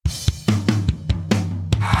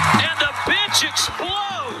Rutledge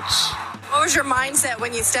explodes. What was your mindset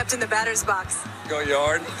when you stepped in the batter's box? Go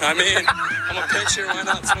yard. I mean, I'm a pitcher. Why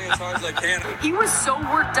not swing as hard as I can? He was so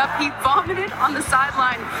worked up, he vomited on the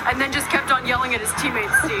sideline and then just kept on yelling at his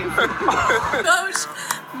teammate, Steve. Coach,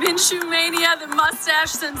 Minshew Mania, the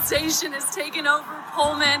mustache sensation has taken over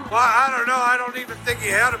Pullman. Well, I don't know. I don't even think he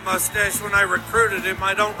had a mustache when I recruited him.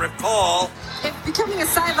 I don't recall. If becoming a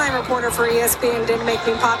sideline reporter for ESPN didn't make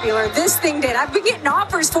me popular, this thing did. I've been getting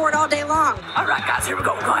offers for it all day long. All right, guys, here we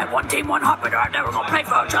go. We're going to have one team, one heartbeat. All right, now we're going to play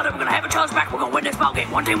for each other. We're going to have each other's back. We're going to win this ball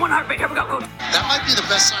game. One team, one heartbeat. Here we go, coach. That might be the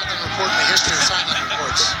best sideline report in the history of sideline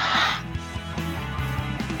reports.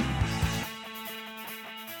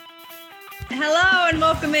 Hello and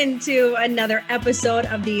welcome into another episode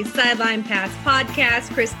of the Sideline Pass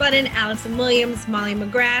podcast. Kris Budden, Allison Williams, Molly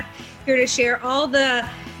McGrath, here to share all the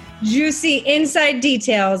juicy inside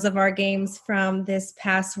details of our games from this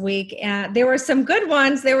past week. There were some good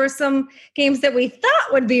ones. There were some games that we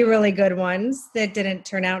thought would be really good ones that didn't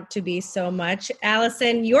turn out to be so much.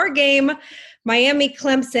 Allison, your game, Miami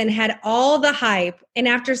Clemson, had all the hype. And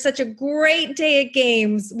after such a great day at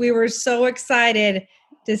games, we were so excited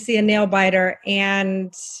to see a nail biter,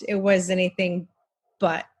 and it was anything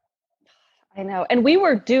but. I know. And we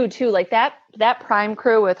were due too, like that prime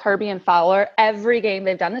crew with Herbie and Fowler, every game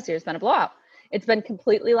they've done this year has been a blowout. It's been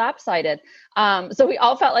completely lopsided. So we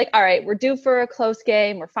all felt like, all right, we're due for a close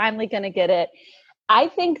game. We're finally going to get it. I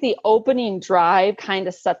think the opening drive kind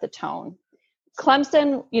of set the tone.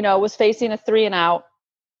 Clemson, was facing a 3-and-out,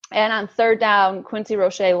 and on third down, Quincy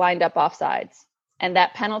Roche lined up offsides, and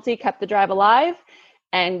that penalty kept the drive alive.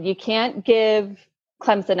 And you can't give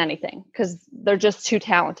Clemson anything because they're just too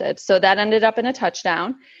talented. So that ended up in a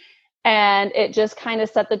touchdown. And it just kind of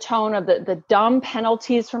set the tone of the dumb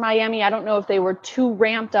penalties for Miami. I don't know if they were too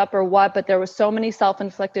ramped up or what, but there was so many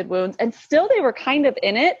self-inflicted wounds. And still they were kind of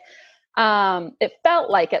in it. It felt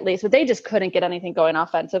like, at least, but they just couldn't get anything going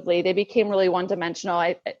offensively. They became really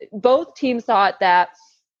one-dimensional. Both teams thought that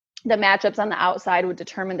the matchups on the outside would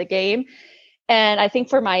determine the game. And I think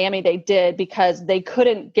for Miami, they did, because they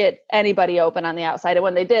couldn't get anybody open on the outside. And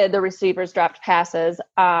when they did, the receivers dropped passes.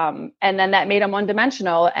 And then that made them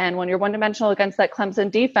one-dimensional. And when you're one-dimensional against that Clemson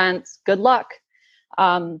defense, good luck.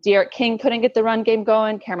 De'Aaron King couldn't get the run game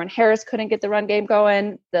going. Cameron Harris couldn't get the run game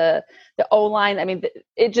going. The O-line,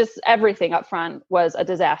 it just, everything up front was a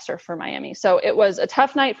disaster for Miami. So it was a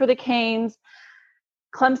tough night for the Canes.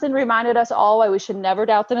 Clemson reminded us all why we should never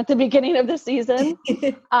doubt them at the beginning of the season.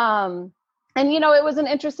 And, it was an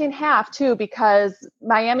interesting half, too, because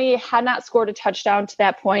Miami had not scored a touchdown to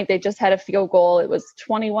that point. They just had a field goal. It was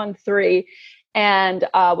 21-3. And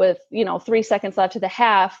with, 3 seconds left of the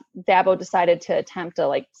half, Dabo decided to attempt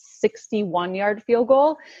a 61-yard field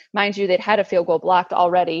goal. Mind you, they'd had a field goal blocked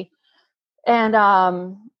already. And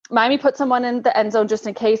Miami put someone in the end zone just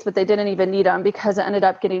in case, but they didn't even need them because it ended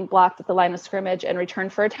up getting blocked at the line of scrimmage and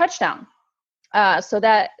returned for a touchdown. So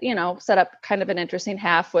that, set up kind of an interesting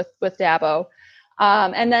half with Dabo.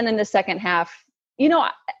 And then in the second half,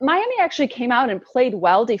 Miami actually came out and played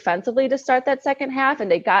well defensively to start that second half, and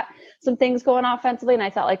they got some things going offensively. And I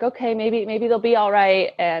thought okay, maybe they'll be all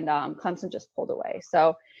right. And Clemson just pulled away.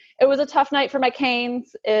 So it was a tough night for my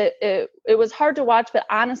Canes. It was hard to watch, but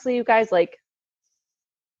honestly, you guys,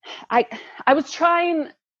 I was trying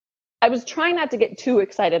not to get too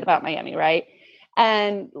excited about Miami, right?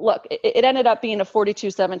 And look, it ended up being a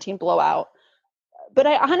 42-17 blowout. But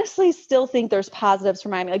I honestly still think there's positives for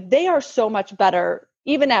Miami. They are so much better,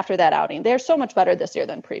 even after that outing. They're so much better this year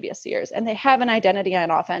than previous years. And they have an identity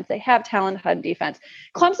on offense. They have talent on defense.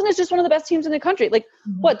 Clemson is just one of the best teams in the country.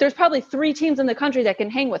 There's probably 3 teams in the country that can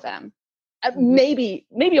hang with them. Maybe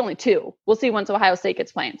only 2. We'll see once Ohio State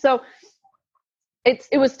gets playing. So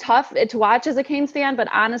it was tough to watch as a Canes fan. But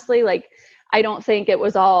honestly, I don't think it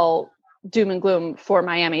was all doom and gloom for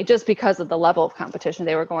Miami just because of the level of competition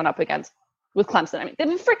they were going up against with Clemson. They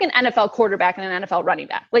have a freaking NFL quarterback and an NFL running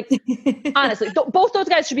back. Honestly, both those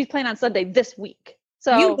guys should be playing on Sunday this week.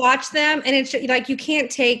 So you watch them and it's you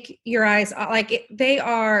can't take your eyes off. They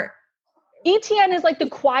are. ETN is the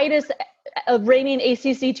quietest reigning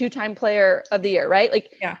ACC 2-time player of the year, right?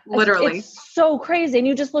 Yeah, literally. It's so crazy. And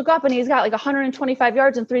you just look up and he's got 125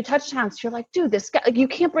 yards and 3 touchdowns. You're dude, this guy, you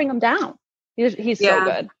can't bring him down. He's so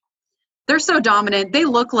good. They're so dominant. They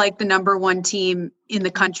look like the number 1 team in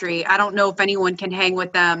the country. I don't know if anyone can hang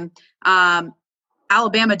with them.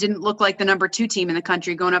 Alabama didn't look like the number 2 team in the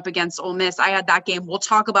country going up against Ole Miss. I had that game. We'll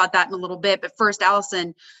talk about that in a little bit. But first,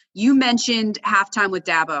 Allison, you mentioned halftime with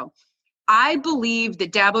Dabo. I believe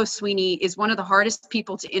that Dabo Swinney is one of the hardest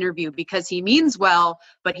people to interview because he means well,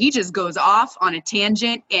 but he just goes off on a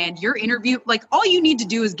tangent. And your interview, all you need to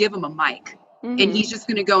do is give him a mic. and he's just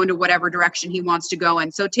going to go into whatever direction he wants to go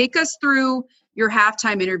in. So take us through your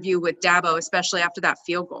halftime interview with Dabo, especially after that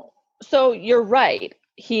field goal. So you're right.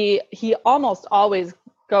 He almost always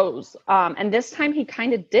goes. And this time he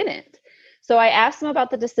kind of didn't. So I asked him about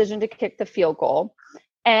the decision to kick the field goal,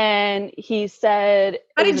 and he said,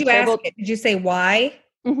 how did you ask it? Did you say why?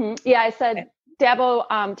 Mm-hmm. Yeah, I said,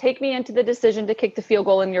 Dabo, take me into the decision to kick the field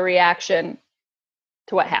goal and your reaction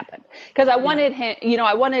to what happened. Because I wanted him,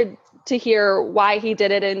 I wanted to hear why he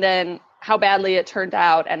did it and then how badly it turned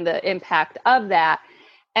out and the impact of that.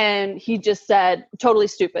 And he just said, totally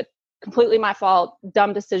stupid, completely my fault,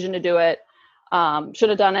 dumb decision to do it. Should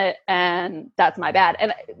have done it, and that's my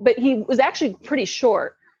bad. But he was actually pretty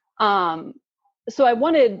short. So I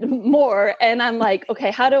wanted more, and I'm like,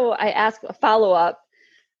 okay, how do I ask a follow-up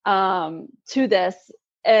to this?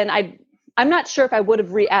 And I'm not sure if I would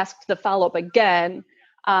have re-asked the follow-up again,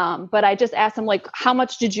 but I just asked him, like, how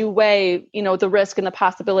much did you weigh, the risk and the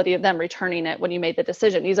possibility of them returning it when you made the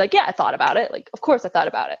decision? He's like, yeah, I thought about it. Like, of course I thought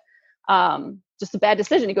about it. Just a bad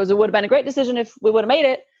decision. He goes, it would have been a great decision if we would have made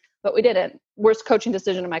it, but we didn't. Worst coaching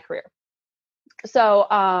decision in my career. So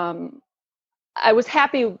I was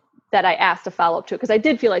happy that I asked a follow-up to it, because I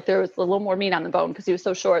did feel like there was a little more meat on the bone because he was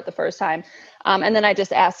so short the first time. And then I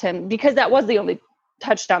just asked him, because that was the only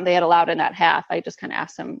touchdown they had allowed in that half. I just kind of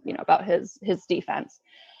asked him, about his defense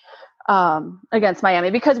against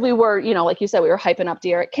Miami, because we were, like you said, we were hyping up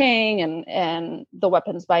De'Aaron King and the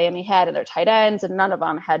weapons Miami had and their tight ends, and none of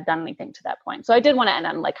them had done anything to that point. So I did want to end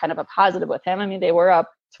on like kind of a positive with him. I mean, they were up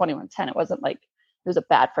 21-10. It wasn't like it was a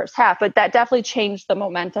bad first half, but that definitely changed the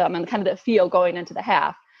momentum and kind of the feel going into the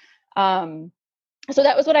half. So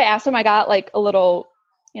that was what I asked him. I got like a little,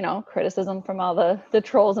 criticism from all the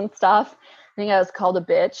trolls and stuff. I think I was called a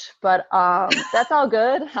bitch, but that's all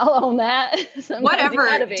good. I'll own that.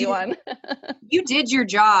 Whatever. You did your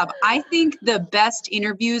job. I think the best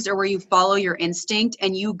interviews are where you follow your instinct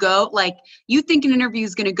and you go, like, you think an interview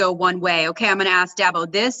is going to go one way. Okay, I'm going to ask Dabo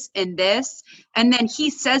this and this. And then he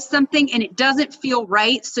says something and it doesn't feel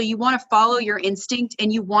right. So you want to follow your instinct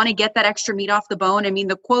and you want to get that extra meat off the bone. I mean,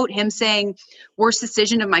 the quote, him saying, worst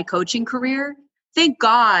decision of my coaching career. Thank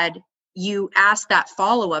God you asked that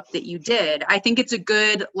follow-up that you did. I think it's a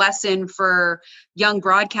good lesson for young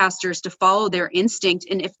broadcasters to follow their instinct.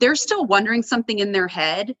 And if they're still wondering something in their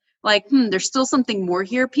head, like, there's still something more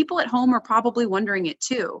here, people at home are probably wondering it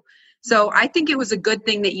too. So I think it was a good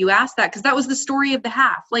thing that you asked that, because that was the story of the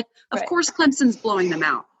half. Like, of course, Clemson's blowing them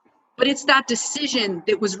out, but it's that decision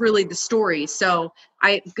that was really the story. So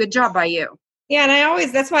good job by you. Yeah,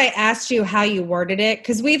 and that's why I asked you how you worded it,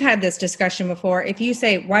 because we've had this discussion before. If you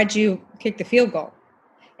say, why'd you kick the field goal?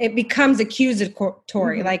 It becomes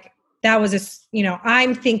accusatory. Mm-hmm. Like, that was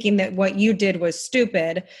I'm thinking that what you did was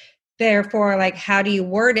stupid. Therefore, like, how do you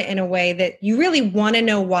word it in a way that you really want to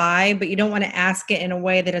know why, but you don't want to ask it in a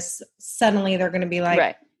way that is suddenly they're going to be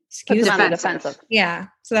like, excuse me. Defensive. Yeah.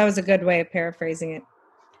 So that was a good way of paraphrasing it.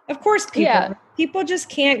 Of course, people just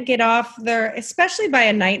can't get off especially by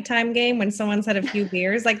a nighttime game when someone's had a few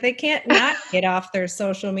beers, like they can't not get off their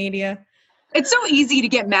social media. It's so easy to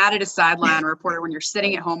get mad at a sideline reporter when you're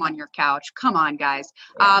sitting at home on your couch. Come on, guys.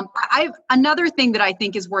 Yeah. I've another thing that I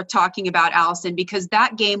think is worth talking about, Allison, because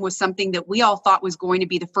that game was something that we all thought was going to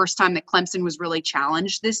be the first time that Clemson was really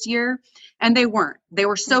challenged this year, and they weren't. They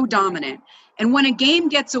were so dominant. And when a game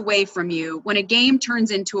gets away from you, when a game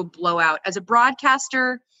turns into a blowout, as a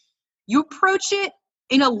broadcaster, you approach it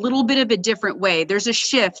in a little bit of a different way. There's a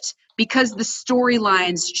shift because the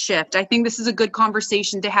storylines shift. I think this is a good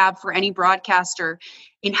conversation to have for any broadcaster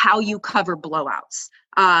in how you cover blowouts.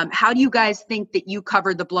 How do you guys think that you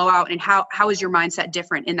covered the blowout, and how is your mindset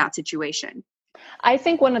different in that situation? I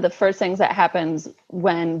think one of the first things that happens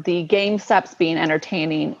when the game stops being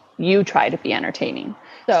entertaining, you try to be entertaining.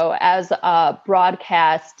 So as a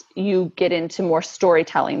broadcast, you get into more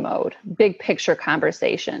storytelling mode, big picture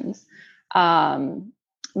conversations.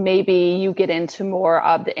 Maybe you get into more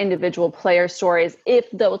of the individual player stories if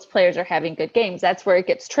those players are having good games. That's where it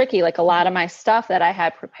gets tricky. Like, a lot of my stuff that I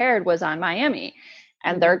had prepared was on Miami,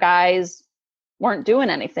 and their guys weren't doing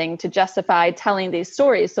anything to justify telling these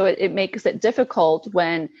stories. So it makes it difficult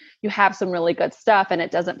when you have some really good stuff and it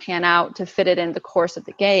doesn't pan out to fit it in the course of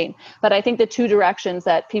the game. But I think the two directions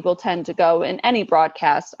that people tend to go in any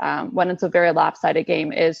broadcast when it's a very lopsided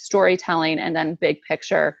game is storytelling and then big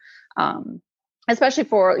picture. Especially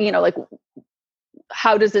for, like,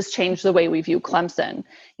 how does this change the way we view Clemson?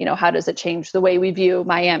 How does it change the way we view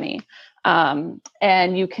Miami?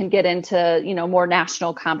 And you can get into, more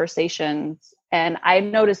national conversations. And I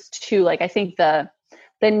noticed too, like, I think the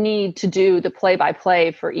the need to do the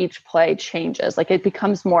play-by-play for each play changes. Like it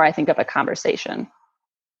becomes more, I think, of a conversation.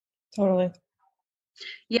 Totally.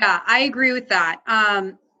 Yeah, I agree with that.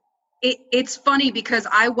 It's funny because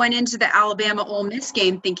I went into the Alabama Ole Miss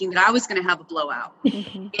game thinking that I was going to have a blowout.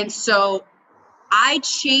 And so I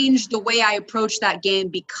changed the way I approached that game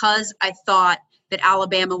because I thought that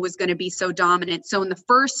Alabama was going to be so dominant. So in the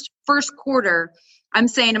first quarter, I'm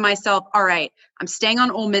saying to myself, all right, I'm staying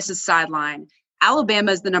on Ole Miss's sideline.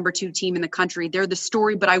 Alabama is the number 2 team in the country. They're the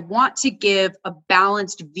story, but I want to give a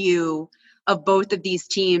balanced view of both of these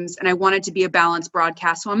teams, and I want it to be a balanced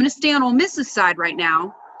broadcast. So I'm going to stay on Ole Miss's side right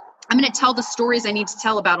now. I'm going to tell the stories I need to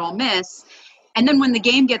tell about Ole Miss. And then when the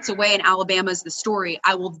game gets away and Alabama's the story,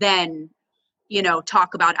 I will then,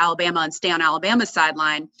 talk about Alabama and stay on Alabama's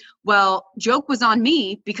sideline. Well, joke was on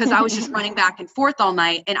me because I was just running back and forth all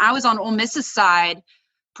night. And I was on Ole Miss's side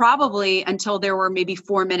probably until there were maybe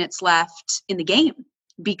 4 minutes left in the game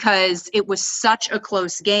because it was such a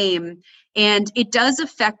close game. And it does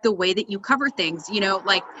affect the way that you cover things.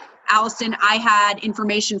 Like Allison, I had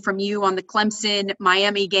information from you on the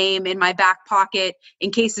Clemson-Miami game in my back pocket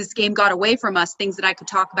in case this game got away from us, things that I could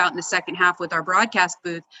talk about in the second half with our broadcast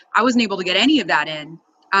booth. I wasn't able to get any of that in.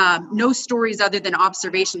 No stories other than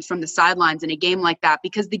observations from the sidelines in a game like that,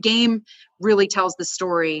 because the game really tells the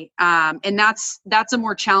story. And that's a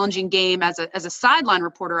more challenging game as a sideline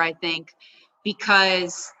reporter, I think,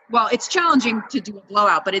 because, well, it's challenging to do a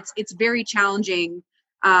blowout, but it's very challenging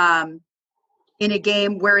in a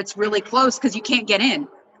game where it's really close because you can't get in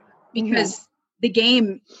because the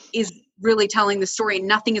game is really telling the story.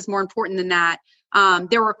 Nothing is more important than that.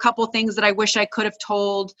 There were a couple things that I wish I could have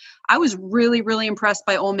told. I was really, really impressed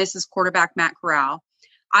by Ole Miss's quarterback, Matt Corral.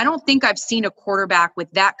 I don't think I've seen a quarterback with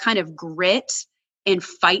that kind of grit and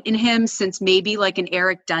fight in him since maybe like an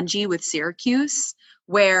Eric Dungy with Syracuse,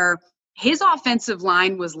 where his offensive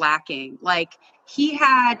line was lacking. Like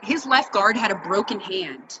his left guard had a broken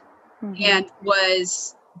hand and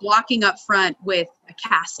was blocking up front with a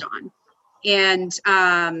cast on. And,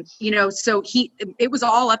 so it was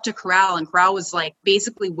all up to Corral, and Corral was like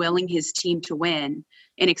basically willing his team to win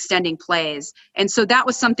and extending plays. And so that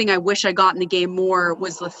was something I wish I got in the game more,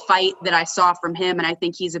 was the fight that I saw from him. And I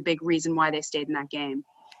think he's a big reason why they stayed in that game.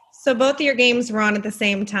 So both of your games were on at the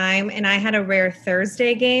same time, and I had a rare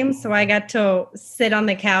Thursday game, so I got to sit on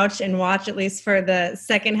the couch and watch at least for the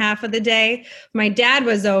second half of the day. My dad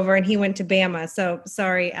was over, and he went to Bama, so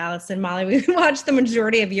sorry, Allison, Molly, we watched the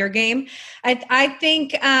majority of your game. I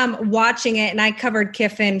think watching it, and I covered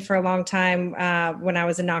Kiffin for a long time when I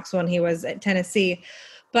was in Knoxville and he was at Tennessee,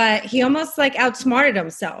 but he almost like outsmarted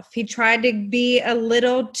himself. He tried to be a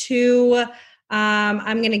little too,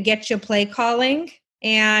 I'm going to get you play calling.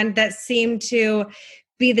 And that seemed to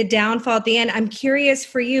be the downfall at the end. I'm curious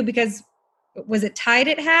for you, because was it tied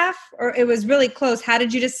at half or it was really close? How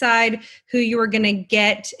did you decide who you were going to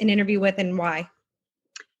get an interview with and why?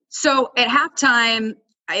 So at halftime,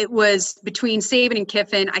 it was between Saban and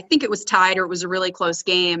Kiffin. I think it was tied, or it was a really close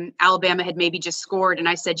game. Alabama had maybe just scored. And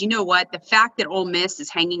I said, you know what? The fact that Ole Miss is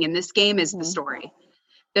hanging in this game is the story.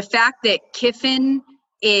 The fact that Kiffin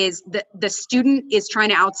is the student is trying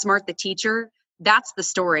to outsmart the teacher, that's the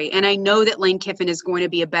story. And I know that Lane Kiffin is going to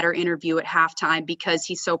be a better interview at halftime because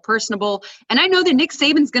he's so personable. And I know that Nick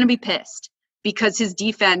Saban's going to be pissed because his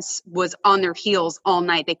defense was on their heels all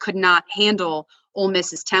night. They could not handle Ole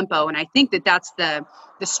Miss's tempo. And I think that that's the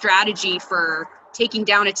strategy for taking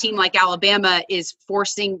down a team like Alabama, is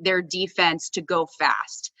forcing their defense to go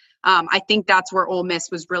fast. I think that's where Ole Miss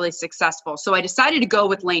was really successful. So I decided to go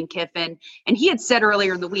with Lane Kiffin. And he had said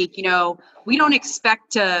earlier in the week, we don't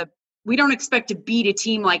expect to beat a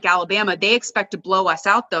team like Alabama. They expect to blow us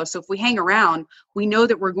out, though. So if we hang around, we know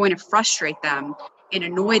that we're going to frustrate them and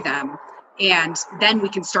annoy them. And then we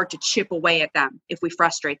can start to chip away at them if we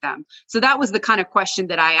frustrate them. So that was the kind of question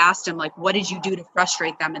that I asked him, like, what did you do to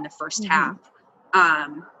frustrate them in the first half?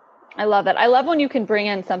 I love that. I love when you can bring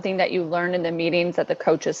in something that you learned in the meetings that the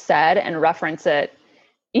coaches said and reference it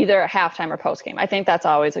either at halftime or post game. I think that's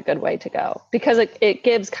always a good way to go, because it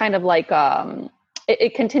gives kind of like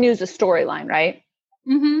it continues the storyline, right?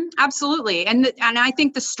 Mm-hmm, absolutely. And I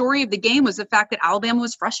think the story of the game was the fact that Alabama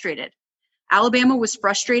was frustrated. Alabama was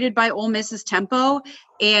frustrated by Ole Miss's tempo,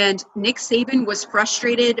 and Nick Saban was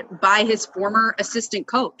frustrated by his former assistant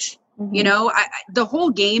coach. Mm-hmm. The whole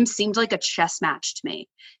game seemed like a chess match to me.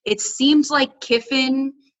 It seems like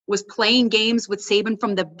Kiffin was playing games with Saban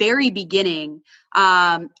from the very beginning.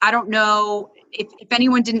 I don't know if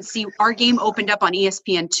anyone didn't see, our game opened up on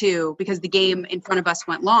ESPN2 because the game in front of us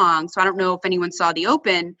went long. So I don't know if anyone saw the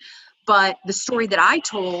open, but the story that I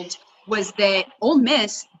told was that Ole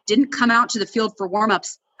Miss didn't come out to the field for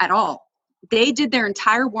warmups at all. They did their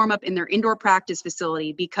entire warm-up in their indoor practice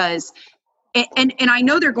facility because and I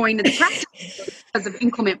know they're going to the practice because of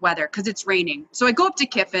inclement weather, because it's raining. So I go up to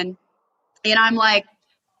Kiffin and I'm like,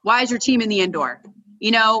 why is your team in the indoor?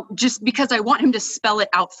 Just because I want him to spell it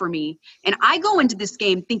out for me. And I go into this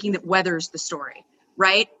game thinking that weather's the story,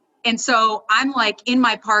 right? And so I'm like in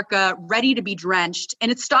my parka, ready to be drenched,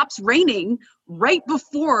 and it stops raining right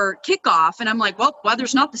before kickoff. And I'm like, well,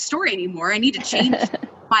 weather's not the story anymore. I need to change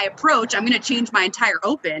my approach. I'm going to change my entire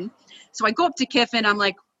open. So I go up to Kiffin. I'm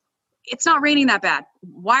like, it's not raining that bad.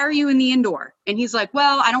 Why are you in the indoor? And he's like,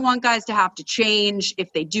 well, I don't want guys to have to change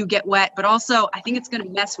if they do get wet, but also I think it's going to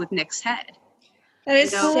mess with Nick's head. That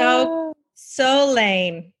is so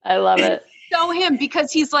Lane. I love it. So him,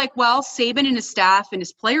 because he's like, well, Saban and his staff and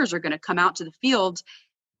his players are going to come out to the field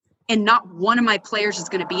and not one of my players is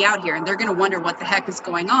going to be out here. And they're going to wonder what the heck is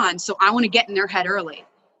going on. So I want to get in their head early.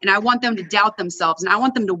 And I want them to doubt themselves. And I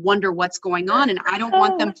want them to wonder what's going on. And I don't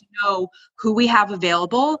want them to know who we have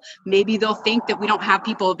available. Maybe they'll think that we don't have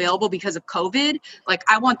people available because of COVID. Like,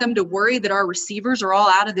 I want them to worry that our receivers are all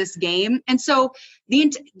out of this game. And so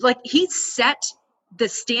he set the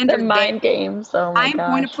standard. The mind games. Oh my I'm gosh.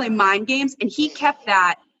 going to play mind games. And he kept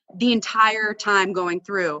that the entire time going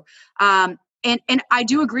through. And I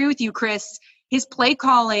do agree with you, Kris. His play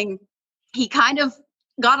calling, he kind of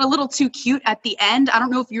got a little too cute at the end. I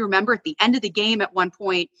don't know if you remember at the end of the game at one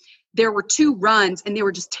point, there were 2 runs and they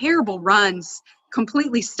were just terrible runs,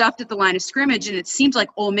 completely stuffed at the line of scrimmage. And it seemed like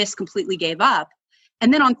Ole Miss completely gave up.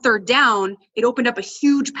 And then on 3rd down, it opened up a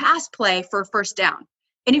huge pass play for a 1st down.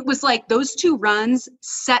 And it was like those 2 runs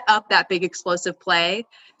set up that big explosive play.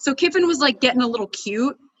 So Kiffin was like getting a little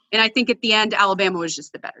cute. And I think at the end, Alabama was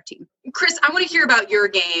just the better team. Kris, I want to hear about your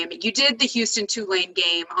game. You did the Houston-Tulane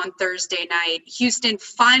game on Thursday night. Houston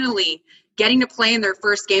finally getting to play in their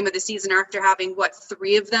first game of the season after having,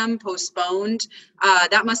 3 of them postponed.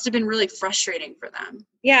 That must have been really frustrating for them.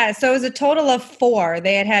 Yeah, so it was a total of 4.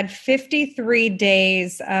 They had 53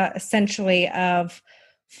 days, essentially, of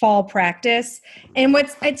fall practice. And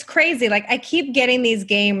it's crazy. Like, I keep getting these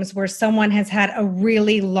games where someone has had a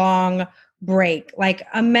really long break, like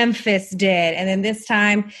a Memphis did. And then this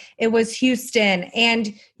time it was Houston.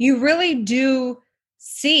 And you really do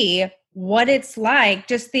see what it's like,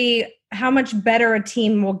 just how much better a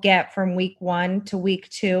team will get from week 1 to week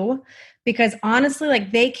 2. Because honestly,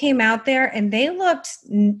 like, they came out there and they looked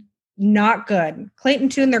not good. Clayton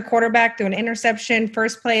Tune, their quarterback, threw an interception,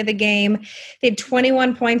 first play of the game. They had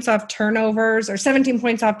 21 points off turnovers, or 17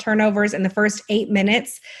 points off turnovers in the first 8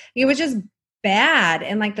 minutes. It was just bad.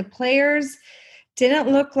 And like, the players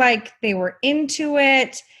didn't look like they were into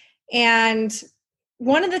it. And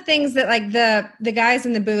one of the things that, like, the guys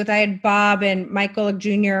in the booth, I had Bob and Mike Golick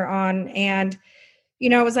Jr. on, and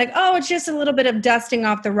it was like, oh, it's just a little bit of dusting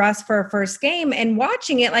off the rust for a first game. And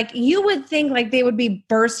watching it, like, you would think like they would be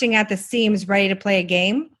bursting at the seams ready to play a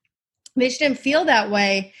game. They just didn't feel that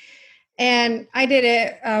way. And I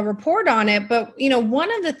did a report on it. But,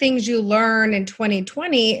 one of the things you learn in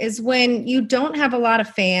 2020 is when you don't have a lot of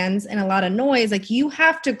fans and a lot of noise, like, you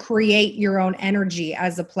have to create your own energy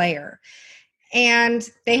as a player. And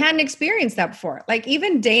they hadn't experienced that before. Like,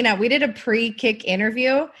 even Dana, we did a pre-kick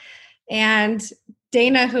interview, and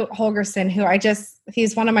Dana Holgerson,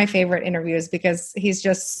 he's one of my favorite interviews because he's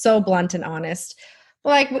just so blunt and honest.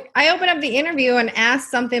 Like, I opened up the interview and asked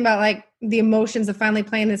something about, like, the emotions of finally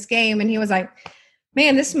playing this game. And he was like,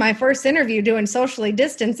 man, this is my first interview doing socially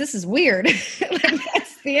distanced. This is weird.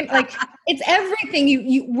 It's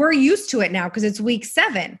everything we're used to it now because it's week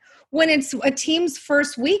 7 when it's a team's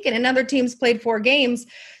first week and another team's played 4 games.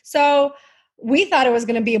 So we thought it was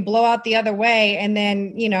going to be a blowout the other way. And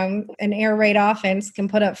then, an air raid offense can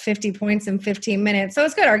put up 50 points in 15 minutes. So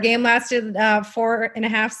it's good. Our game lasted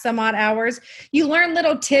 4.5 some odd hours. You learn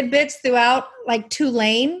little tidbits throughout, like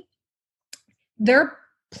Tulane. Their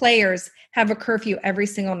players have a curfew every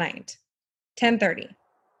single night, 10:30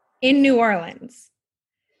 in New Orleans.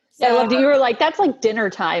 So, I loved it. You were like, that's like dinner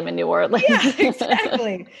time in New Orleans. Yeah,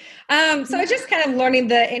 exactly. So I was just kind of learning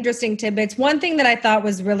the interesting tidbits. One thing that I thought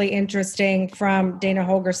was really interesting from Dana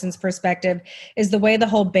Holgerson's perspective is the way the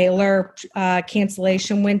whole Baylor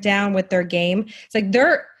cancellation went down with their game. It's like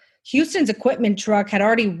Houston's equipment truck had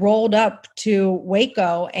already rolled up to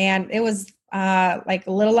Waco, and it was like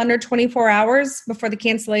a little under 24 hours before the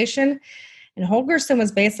cancellation. And Holgerson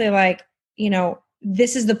was basically like,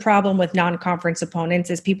 this is the problem with non-conference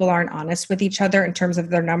opponents is people aren't honest with each other in terms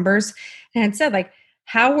of their numbers. And it said, like,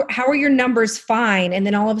 how are your numbers fine? And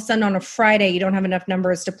then all of a sudden on a Friday, you don't have enough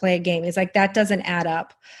numbers to play a game. It's like, that doesn't add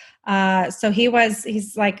up. So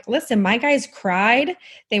he's like, listen, my guys cried.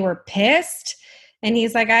 They were pissed. And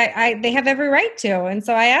he's like, they have every right to. And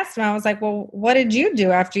so I asked him, I was like, well, what did you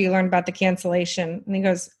do after you learned about the cancellation? And he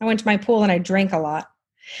goes, I went to my pool and I drank a lot.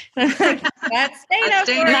 And I'm like, that's Dana.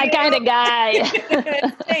 That kind of guy.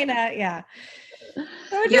 That's Dana, yeah.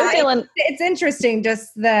 So it's interesting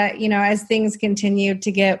just that, as things continue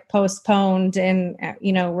to get postponed and,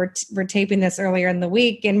 we're taping this earlier in the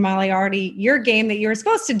week, and Molly, already your game that you were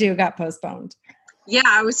supposed to do got postponed. Yeah,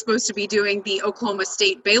 I was supposed to be doing the Oklahoma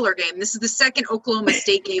State Baylor game. This is the second Oklahoma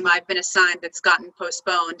State game I've been assigned that's gotten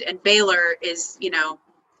postponed, and Baylor is,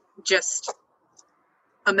 just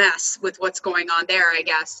a mess with what's going on there, I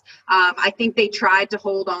guess. I think they tried to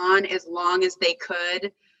hold on as long as they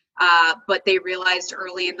could, but they realized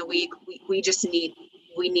early in the week, we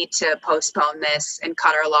need to postpone this and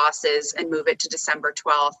cut our losses and move it to December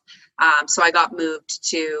 12th. So I got moved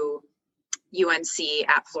to UNC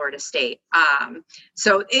at Florida State.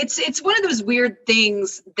 So it's one of those weird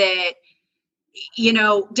things that,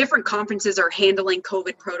 different conferences are handling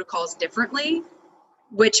COVID protocols differently,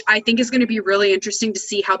 which I think is going to be really interesting to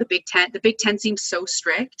see how the Big Ten seems so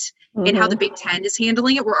strict and how the Big Ten is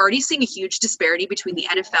handling it. We're already seeing a huge disparity between the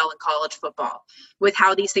NFL and college football with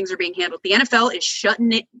how these things are being handled. The NFL is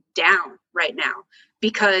shutting it down right now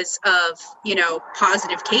because of,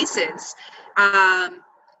 positive cases.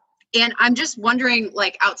 And I'm just wondering,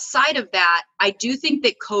 outside of that, I do think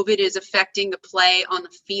that COVID is affecting the play on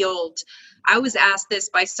the field. I was asked this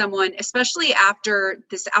by someone, especially after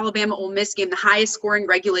this Alabama Ole Miss game, the highest scoring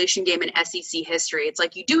regulation game in SEC history. It's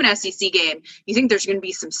like you do an SEC game, you think there's going to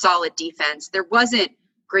be some solid defense. There wasn't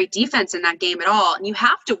great defense in that game at all. And you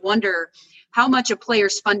have to wonder how much a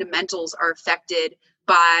player's fundamentals are affected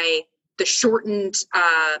by the shortened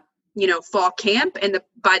fall camp and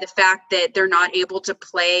by the fact that they're not able to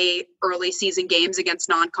play early season games against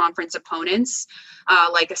non-conference opponents,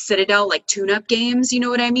 like a Citadel, like tune-up games, you know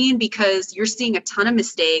what I mean? Because you're seeing a ton of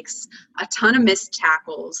mistakes, a ton of missed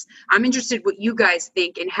tackles. I'm interested what you guys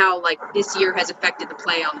think and how this year has affected the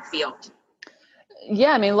play on the field.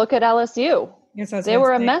 Yeah, look at LSU. Yes, they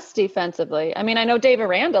were a mess defensively. I know Dave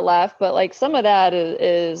Aranda left, but some of that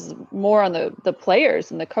is more on the players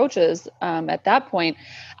and the coaches at that point.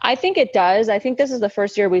 I think it does. I think this is the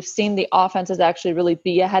first year we've seen the offenses actually really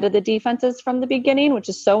be ahead of the defenses from the beginning, which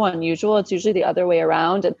is so unusual. It's usually the other way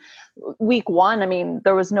around. And week one,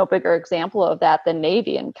 there was no bigger example of that than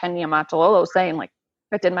Navy and Kenya Matololo saying,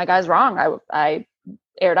 I did my guys wrong. I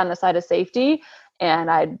erred on the side of safety.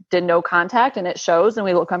 And I did no contact, and it shows, and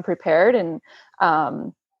we look unprepared. And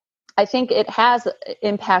I think it has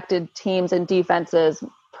impacted teams and defenses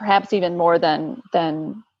perhaps even more than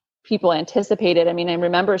people anticipated. I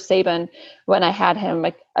remember Saban, when I had him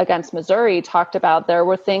against Missouri, talked about there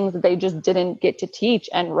were things that they just didn't get to teach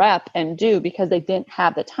and rep and do because they didn't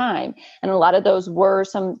have the time. And a lot of those were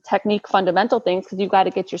some technique fundamental things because you've got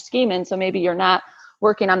to get your scheme in. So maybe you're not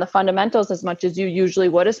working on the fundamentals as much as you usually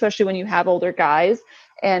would, especially when you have older guys.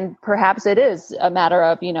 And perhaps it is a matter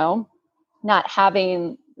of, not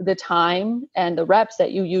having the time and the reps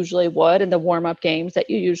that you usually would and the warm-up games that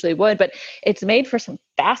you usually would, but it's made for some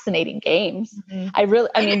fascinating games.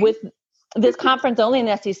 Mm-hmm. With this conference only in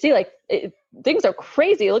the SEC, things are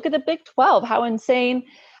crazy. Look at the Big 12, how insane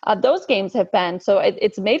those games have been. So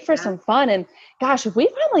it's made for some fun. And gosh, if we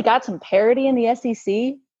finally got some parity in the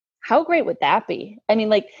SEC, how great would that be?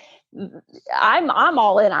 I'm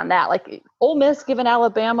all in on that. Ole Miss giving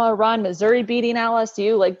Alabama a run, Missouri beating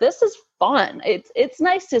LSU. This is fun. It's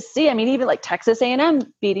nice to see. Even Texas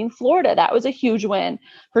A&M beating Florida. That was a huge win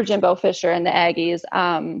for Jimbo Fisher and the Aggies.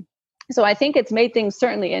 So I think it's made things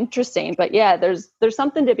certainly interesting. But yeah, there's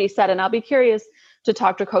something to be said, and I'll be curious to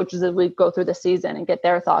talk to coaches as we go through the season and get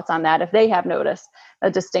their thoughts on that if they have noticed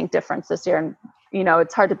a distinct difference this year. And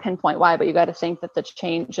it's hard to pinpoint why, but you got to think that the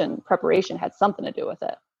change and preparation had something to do with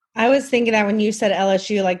it. I was thinking that when you said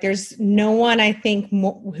LSU, there's no one I think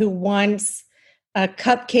who wants a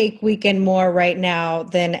cupcake weekend more right now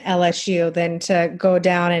than LSU, than to go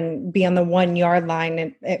down and be on the 1 yard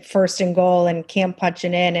line at first and goal and Cam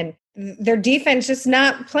punching in, and their defense just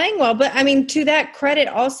not playing well. But to that credit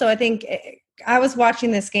also, I think I was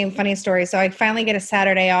watching this game, funny story. So I finally get a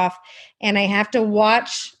Saturday off and I have to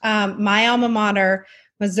watch my alma mater,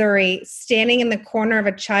 Missouri, standing in the corner of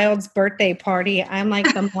a child's birthday party. I'm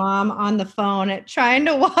like the mom on the phone trying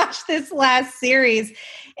to watch this last series.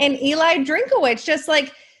 And Eli Drinkowitz just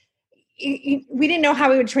we didn't know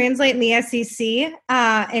how he would translate in the SEC,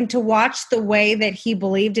 and to watch the way that he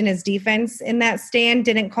believed in his defense in that stand,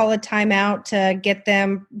 didn't call a timeout to get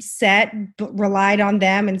them set, but relied on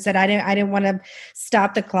them and said, I didn't want to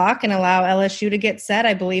stop the clock and allow LSU to get set.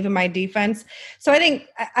 I believe in my defense. So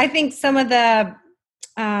I think some of the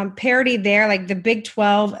parity there, like the Big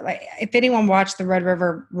 12, like if anyone watched the Red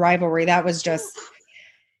River rivalry, that was just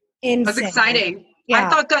insane. That was exciting. Yeah. I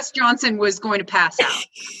thought Gus Johnson was going to pass out.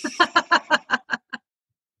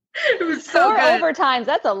 It was so 4 good. overtimes.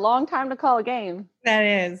 That's a long time to call a game. That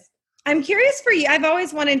is. I'm curious for you. I've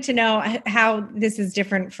always wanted to know how this is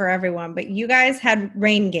different for everyone, but you guys had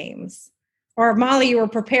rain games. Or Molly, you were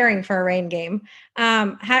preparing for a rain game.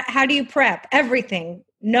 How do you prep? Everything.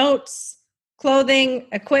 Notes, clothing,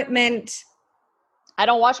 equipment. I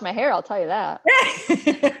don't wash my hair, I'll tell you that.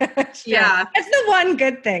 Sure. Yeah. That's the one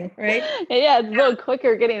good thing, right? Yeah, it's a little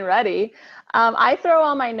quicker getting ready. I throw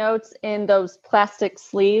all my notes in those plastic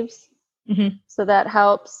sleeves. Mm-hmm. So that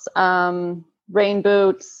helps. Rain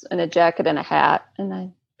boots and a jacket and a hat. And I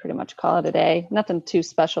pretty much call it a day. Nothing too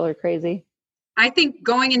special or crazy. I think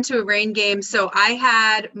going into a rain game, so I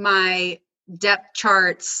had my depth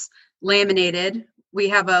charts laminated. We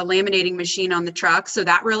have a laminating machine on the truck, so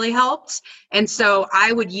that really helped. And so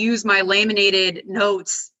I would use my laminated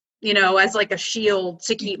notes, as like a shield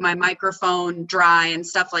to keep my microphone dry and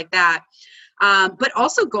stuff like that. But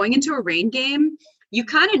also going into a rain game, you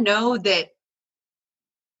kind of know that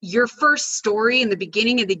your first story in the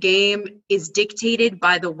beginning of the game is dictated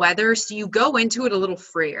by the weather. So you go into it a little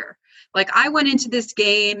freer. Like I went into this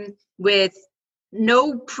game with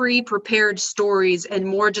no pre-prepared stories and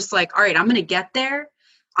more just like, all right, I'm going to get there.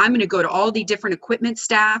 I'm going to go to all the different equipment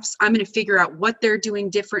staffs. I'm going to figure out what they're doing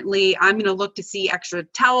differently. I'm going to look to see extra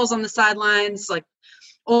towels on the sidelines. Like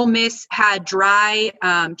Ole Miss had dry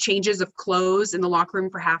changes of clothes in the locker room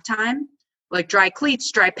for halftime, like dry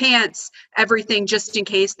cleats, dry pants, everything just in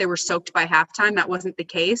case they were soaked by halftime. That wasn't the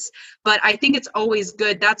case. But I think it's always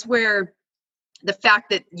good. That's where the fact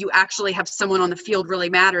that you actually have someone on the field really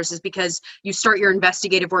matters, is because you start your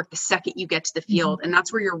investigative work the second you get to the field. And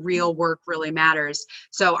that's where your real work really matters.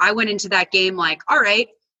 So I went into that game like, all right,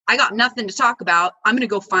 I got nothing to talk about. I'm going to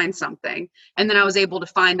go find something. And then I was able to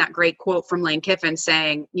find that great quote from Lane Kiffin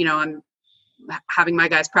saying, I'm having my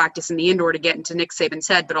guys practice in the indoor to get into Nick Saban's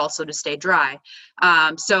head, but also to stay dry.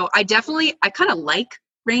 So I kind of like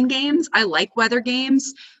rain games. I like weather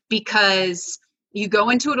games because you go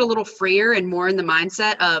into it a little freer and more in the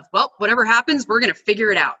mindset of, well, whatever happens, we're going to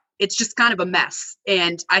figure it out. It's just kind of a mess.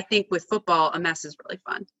 And I think with football, a mess is really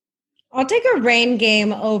fun. I'll take a rain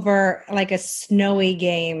game over like a snowy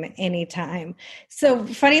game anytime. So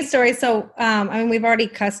funny story. So, we've already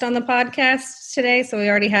cussed on the podcast today. So we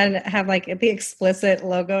already have like the explicit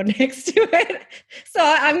logo next to it. So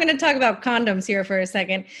I'm going to talk about condoms here for a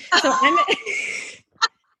second. So I'm at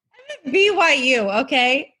BYU.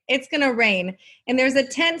 Okay. It's going to rain. And there's a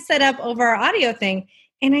tent set up over our audio thing.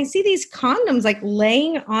 And I see these condoms like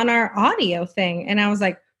laying on our audio thing. And I was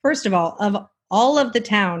like, first of all of the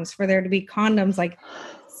towns for there to be condoms like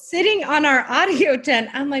sitting on our audio tent,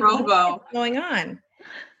 I'm like, what is going on?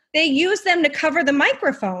 They use them to cover the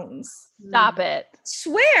microphones. Stop it.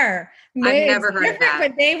 Swear. I've never heard of that.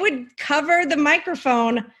 But they would cover the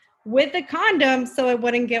microphone with a condom so it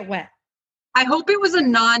wouldn't get wet. I hope it was a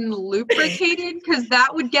non-lubricated, because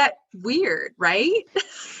that would get weird, right?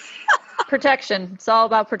 Protection. It's all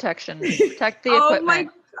about protection. Protect the equipment. Oh my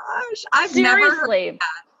gosh. I've Seriously. never heard of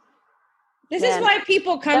that. This is why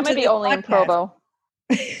people come that to might be the only podcast. in Provo.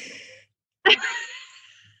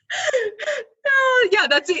 Yeah,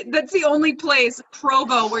 that's the only place,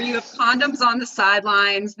 Provo, where you have condoms on the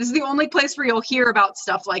sidelines. This is the only place where you'll hear about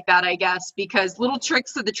stuff like that, I guess, because little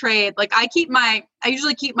tricks of the trade. Like I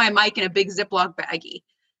usually keep my mic in a big Ziploc baggie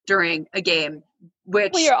during a game. Well,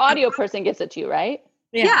 your audio person gives it to you, right?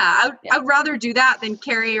 Yeah, I'd rather do that than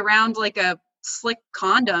carry around like a slick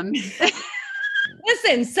condom.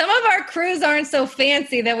 Listen, some of our crews aren't so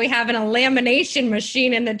fancy that we have a lamination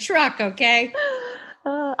machine in the truck, okay?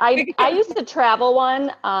 I used to travel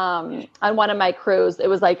one on one of my crews. It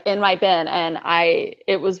was like in my bin, and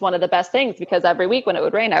it was one of the best things because every week when it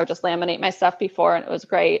would rain, I would just laminate my stuff before, and it was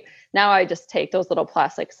great. Now I just take those little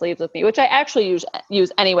plastic sleeves with me, which I actually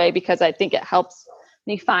use anyway because I think it helps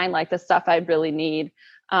me find like the stuff I really need.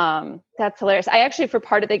 That's hilarious. I actually, for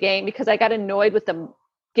part of the game, because I got annoyed with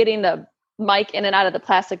getting the mic in and out of the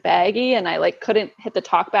plastic baggie, and I like couldn't hit the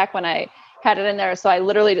talk back when I had it in there. So I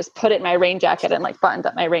literally just put it in my rain jacket and like buttoned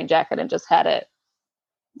up my rain jacket and just had it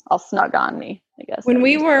all snug on me, I guess. When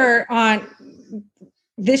we were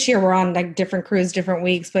this year we're on like different crews, different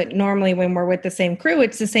weeks, but normally when we're with the same crew,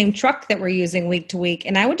 it's the same truck that we're using week to week.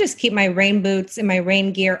 And I would just keep my rain boots and my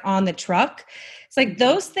rain gear on the truck. It's like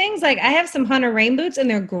those things, like I have some Hunter rain boots and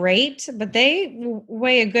they're great, but they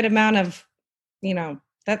weigh a good amount of,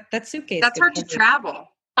 that suitcase. That's hard to travel.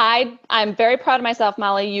 I'm very proud of myself,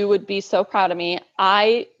 Molly. You would be so proud of me.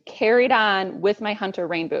 I carried on with my Hunter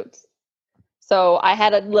rain boots. So I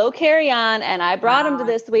had a low carry-on and I brought them to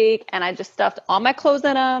this week and I just stuffed all my clothes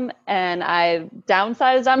in them and I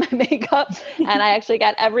downsized on my makeup and I actually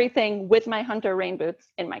got everything with my Hunter rain boots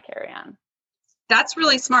in my carry-on. That's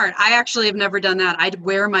really smart. I actually have never done that. I'd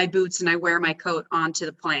wear my boots and I wear my coat onto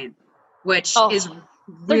the plane, which is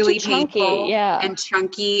really painful and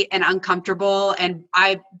chunky and uncomfortable. And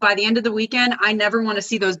by the end of the weekend, I never want to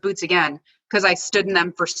see those boots again because I stood in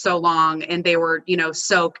them for so long and they were,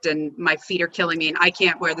 soaked and my feet are killing me and I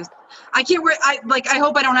can't wear this. I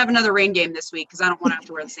hope I don't have another rain game this week because I don't want to have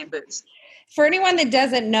to wear the same boots. For anyone that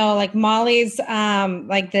doesn't know, like Molly's,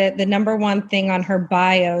 the number one thing on her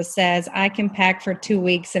bio says, I can pack for 2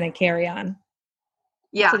 weeks in a carry-on.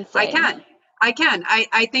 Yeah, I can.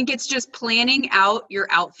 I think it's just planning out your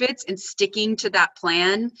outfits and sticking to that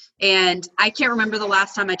plan. And I can't remember the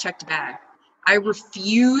last time I checked a bag. I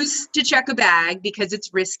refuse to check a bag because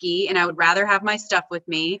it's risky and I would rather have my stuff with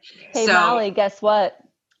me. Hey, Molly, guess what?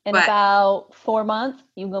 In about 4 months,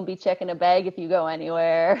 you're going to be checking a bag if you go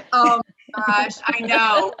anywhere. Oh, gosh, I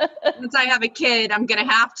know. Once I have a kid, I'm going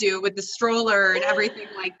to have to with the stroller and everything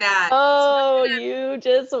like that. Oh, you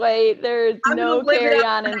just wait. There's no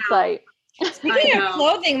carry-on in sight. Speaking of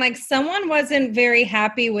clothing, like someone wasn't very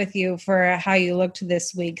happy with you for how you looked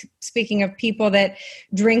this week. Speaking of people that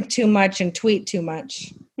drink too much and tweet too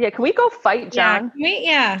much. Yeah, can we go fight John?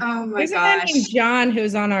 Yeah. Oh my There's gosh. a guy named John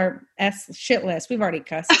who's on our shit list. We've already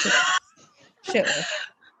cussed. Shit list.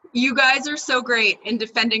 You guys are so great in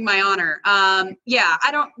defending my honor. I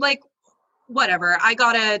don't whatever. I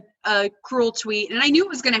got a cruel tweet and I knew it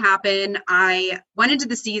was going to happen. I went into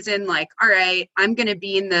the season like, all right, I'm going to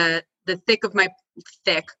be in the thick of my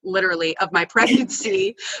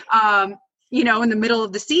pregnancy, in the middle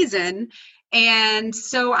of the season. And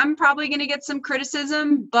so I'm probably going to get some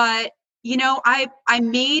criticism, but I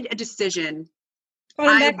made a decision.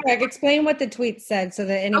 Explain what the tweet said so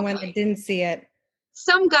that anyone that didn't see it.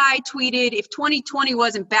 Some guy tweeted, if 2020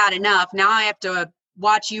 wasn't bad enough, now I have to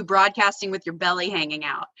watch you broadcasting with your belly hanging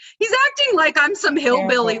out. He's acting like I'm some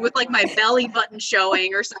hillbilly with like my belly button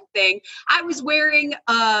showing or something. I was wearing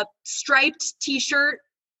a striped t-shirt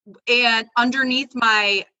and underneath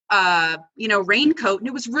my raincoat, and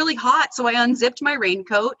it was really hot. So I unzipped my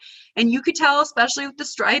raincoat and you could tell, especially with the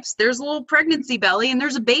stripes, there's a little pregnancy belly and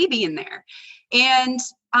there's a baby in there. And,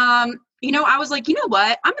 I was like, you know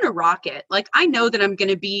what? I'm going to rock it. Like, I know that I'm going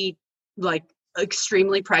to be like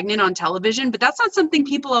extremely pregnant on television, but that's not something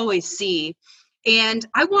people always see. And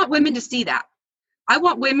I want women to see that. I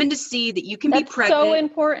want women to see that you can be pregnant. So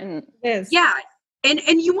important. It is. Yeah. And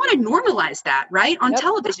you want to normalize that, right? On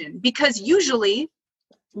television, because usually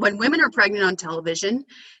when women are pregnant on television,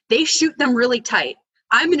 they shoot them really tight.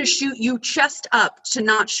 I'm going to shoot you chest up to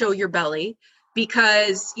not show your belly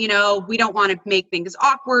because, we don't want to make things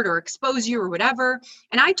awkward or expose you or whatever.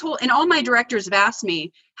 And all my directors have asked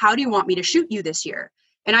me, how do you want me to shoot you this year?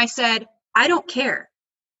 And I said, I don't care.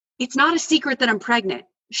 It's not a secret that I'm pregnant.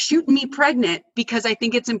 Shoot me pregnant because I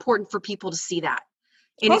think it's important for people to see that.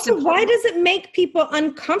 And also, why does it make people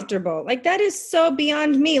uncomfortable? Like, that is so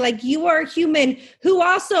beyond me. Like, you are a human who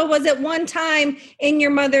also was at one time in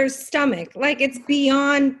your mother's stomach. Like, it's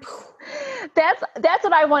beyond. That's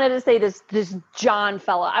what I wanted to say to this John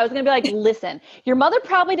fella. I was going to be like, listen, your mother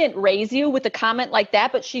probably didn't raise you with a comment like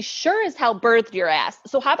that, but she sure as hell birthed your ass.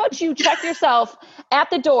 So how about you check yourself at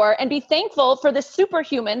the door and be thankful for the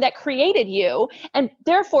superhuman that created you and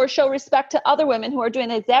therefore show respect to other women who are doing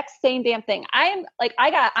the exact same damn thing.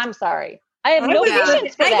 I'm sorry. I have no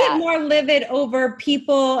patience for that. I get more livid over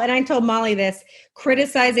people, and I told Molly this,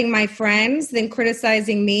 criticizing my friends than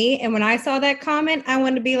criticizing me. And when I saw that comment, I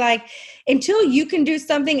wanted to be like, until you can do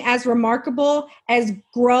something as remarkable as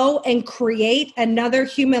grow and create another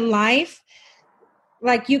human life,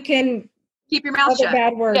 like you can keep your mouth shut.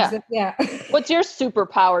 Bad words. Yeah. What's your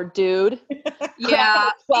superpower, dude? Yeah.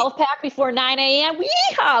 12 pack before 9 a.m.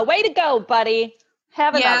 Yeehaw! Way to go, buddy.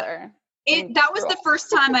 Have another. That was the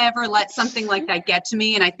first time I ever let something like that get to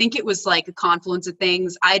me. And I think it was like a confluence of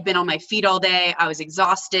things. I had been on my feet all day. I was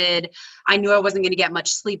exhausted. I knew I wasn't going to get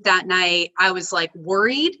much sleep that night. I was like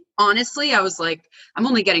worried. Honestly, I was like, I'm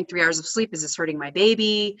only getting 3 hours of sleep. Is this hurting my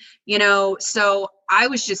baby? So I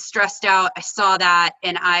was just stressed out. I saw that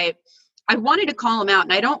and I I wanted to call them out,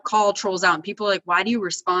 and I don't call trolls out, and people are like, why do you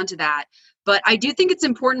respond to that? But I do think it's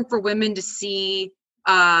important for women to see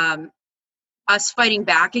us fighting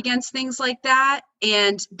back against things like that.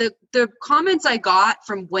 And the comments I got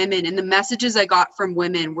from women and the messages I got from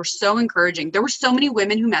women were so encouraging. There were so many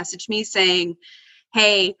women who messaged me saying,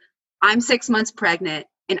 hey, I'm 6 months pregnant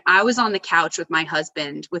and I was on the couch with my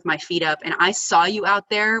husband with my feet up, and I saw you out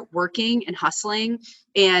there working and hustling,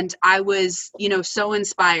 and I was, so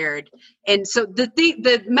inspired. And so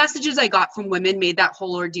the messages I got from women made that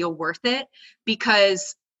whole ordeal worth it,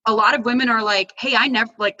 because a lot of women are like, hey,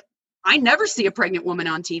 I never see a pregnant woman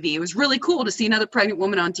on TV. It was really cool to see another pregnant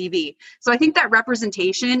woman on TV. So I think that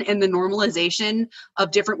representation and the normalization of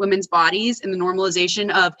different women's bodies and the normalization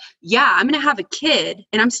of, I'm going to have a kid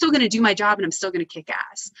and I'm still going to do my job and I'm still going to kick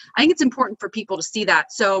ass. I think it's important for people to see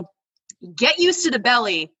that. So get used to the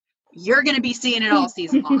belly. You're going to be seeing it all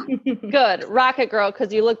season long. Good. Rock it, girl,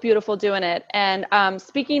 because you look beautiful doing it. And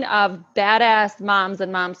speaking of badass moms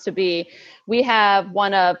and moms to be, we have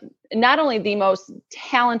one of not only the most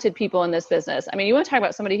talented people in this business. I mean, you want to talk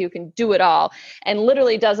about somebody who can do it all and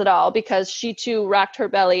literally does it all, because she too rocked her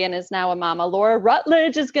belly and is now a mama. Laura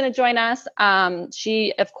Rutledge is going to join us.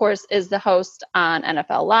 She, of course, is the host on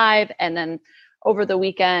NFL Live, and then over the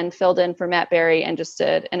weekend filled in for Matt Berry and just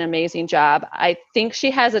did an amazing job. I think she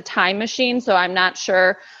has a time machine, so I'm not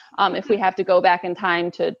sure if we have to go back in time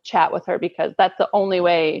to chat with her, because that's the only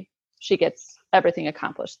way she gets everything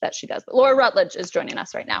accomplished that she does. But Laura Rutledge is joining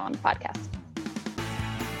us right now on the podcast.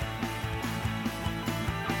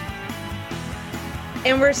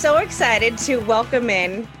 And we're so excited to welcome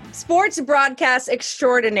in sports broadcast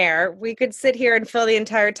extraordinaire. We could sit here and fill the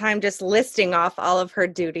entire time just listing off all of her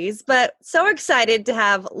duties, but so excited to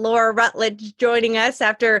have Laura Rutledge joining us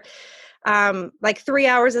after 3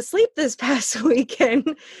 hours of sleep this past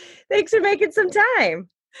weekend. Thanks for making some time.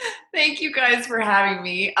 Thank you guys for having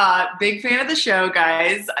me. Big fan of the show,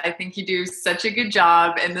 guys. I think you do such a good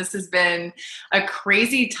job, and this has been a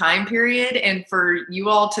crazy time period. And for you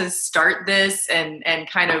all to start this and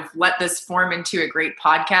kind of let this form into a great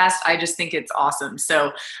podcast, I just think it's awesome.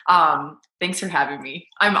 So thanks for having me.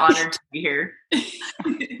 I'm honored to be here.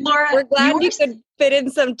 Laura, we're glad you could fit in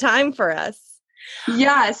some time for us.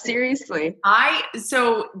 Yeah, seriously.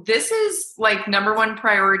 So this is like number one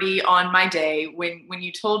priority on my day. When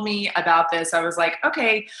you told me about this, I was like,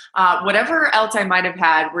 okay, whatever else I might have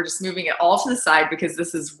had, we're just moving it all to the side because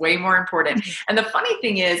this is way more important. And the funny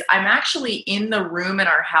thing is, I'm actually in the room in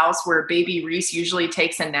our house where baby Reese usually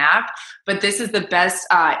takes a nap, but this is the best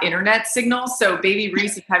internet signal. So baby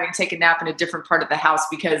Reese is having to take a nap in a different part of the house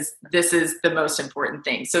because this is the most important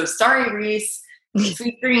thing. So sorry, Reese.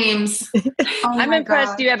 Sweet dreams. I'm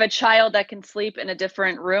impressed you have a child that can sleep in a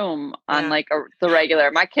different room on the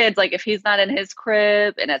regular. My kid's like, if he's not in his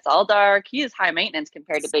crib and it's all dark, he is high maintenance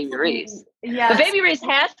compared to baby Reese. But baby Reese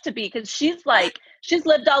has to be, because she's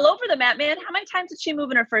lived all over the map, man. How many times did she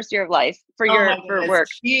move in her first year of life for work?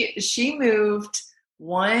 She moved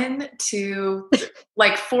 1, 2,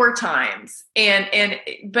 4 times.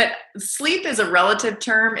 But sleep is a relative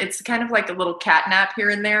term. It's kind of like a little cat nap here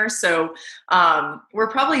and there. So we're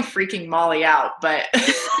probably freaking Molly out, but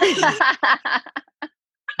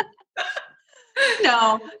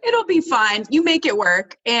no, it'll be fine. You make it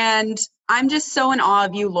work. And I'm just so in awe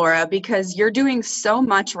of you, Laura, because you're doing so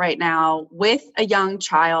much right now with a young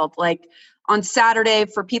child. Like, on Saturday,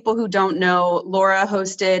 for people who don't know, Laura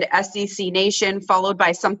hosted SEC Nation, followed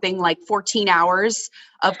by something like 14 hours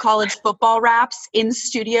of college football wraps in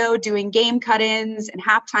studio, doing game cut-ins and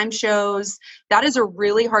halftime shows. That is a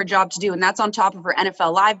really hard job to do, and that's on top of her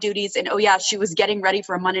NFL Live duties. And she was getting ready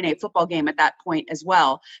for a Monday Night Football game at that point as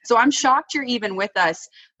well. So I'm shocked you're even with us.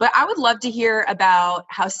 But I would love to hear about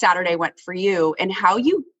how Saturday went for you and how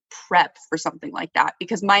you prep for something like that,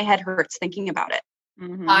 because my head hurts thinking about it.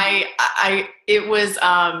 Mm-hmm. It was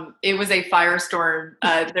a firestorm.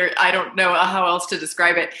 I don't know how else to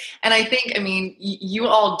describe it. And I think, you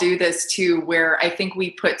all do this too, where I think we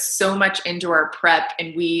put so much into our prep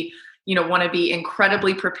and we, want to be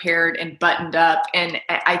incredibly prepared and buttoned up. And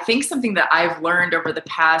I think something that I've learned over the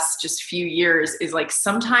past just few years is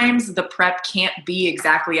sometimes the prep can't be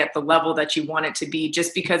exactly at the level that you want it to be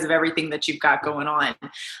just because of everything that you've got going on.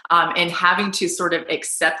 And having to sort of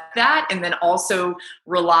accept that and then also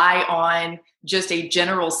rely on just a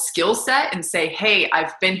general skill set and say, hey,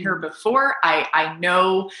 I've been here before. I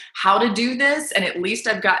know how to do this. And at least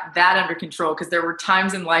I've got that under control, because there were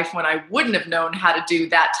times in life when I wouldn't have known how to do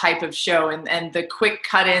that type of show and the quick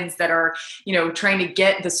cut-ins that are, trying to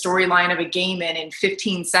get the storyline of a game in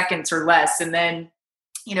 15 seconds or less. And then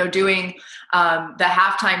doing the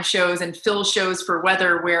halftime shows and fill shows for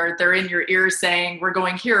weather where they're in your ear saying, we're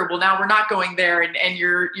going here. Well, now we're not going there. And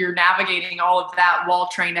you're navigating all of that while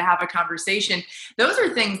trying to have a conversation. Those are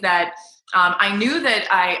things that I knew that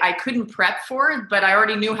I couldn't prep for, but I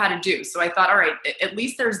already knew how to do. So I thought, all right, at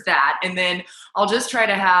least there's that. And then I'll just try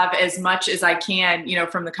to have as much as I can,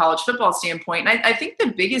 from the college football standpoint. And I think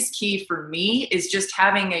the biggest key for me is just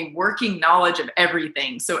having a working knowledge of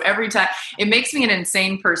everything. So every time, it makes me an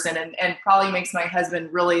insane person and probably makes my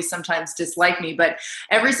husband really sometimes dislike me. But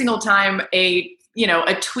every single time a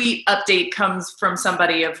tweet update comes from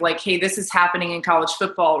somebody of like, hey, this is happening in college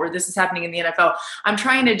football or this is happening in the NFL, I'm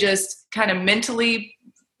trying to just kind of mentally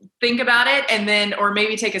think about it and then, or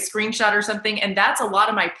maybe take a screenshot or something. And that's a lot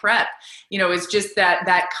of my prep, is just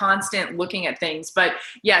that constant looking at things. But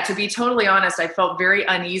yeah, to be totally honest, I felt very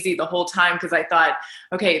uneasy the whole time because I thought,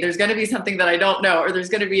 okay, there's going to be something that I don't know, or there's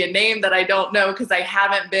going to be a name that I don't know because I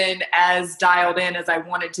haven't been as dialed in as I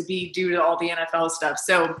wanted to be due to all the NFL stuff.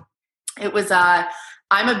 So it was,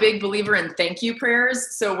 I'm a big believer in thank you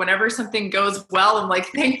prayers. So whenever something goes well, I'm like,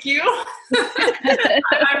 thank you.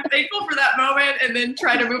 I'm thankful for that moment and then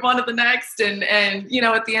try to move on to the next. And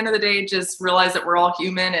at the end of the day, just realize that we're all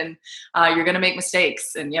human and you're going to make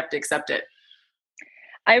mistakes and you have to accept it.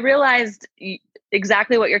 I realized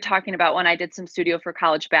exactly what you're talking about when I did some studio for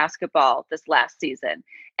college basketball this last season.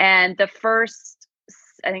 And the first,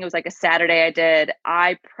 I think it was like a Saturday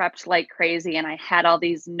I prepped like crazy and I had all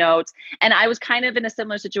these notes and I was kind of in a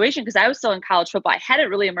similar situation because I was still in college football. I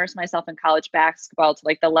hadn't really immersed myself in college basketball to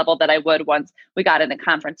like the level that I would once we got into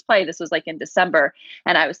conference play. This was like in December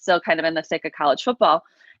and I was still kind of in the thick of college football.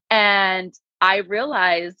 And I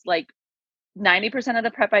realized like 90% of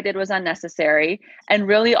the prep I did was unnecessary. And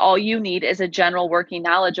really all you need is a general working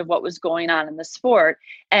knowledge of what was going on in the sport.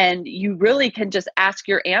 And you really can just ask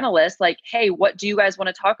your analyst, like, hey, what do you guys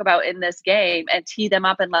want to talk about in this game, and tee them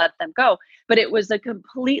up and let them go. But it was a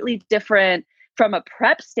completely different, from a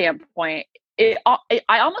prep standpoint,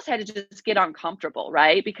 I almost had to just get uncomfortable,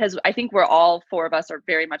 right? Because I think we're all four of us are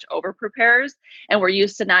very much over preparers and we're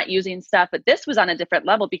used to not using stuff. But this was on a different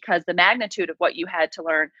level because the magnitude of what you had to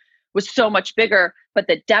learn was so much bigger, but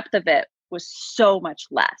the depth of it was so much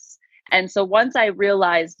less. And so once I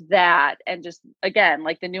realized that, and just, again,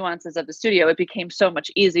 like the nuances of the studio, it became so much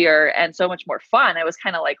easier and so much more fun. It was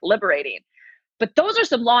kind of like liberating. But those are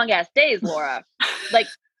some long ass days, Laura. Like,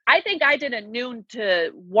 I think I did a noon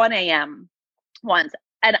to 1 a.m. once.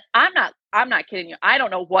 And I'm not kidding you. I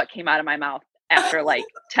don't know what came out of my mouth after like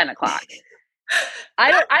 10 o'clock.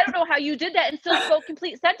 I don't know how you did that and still spoke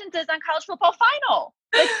complete sentences on college football final.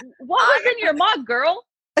 Like, what was in your mug, girl?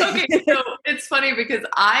 Okay, so it's funny because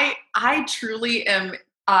I truly am.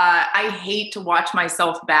 I hate to watch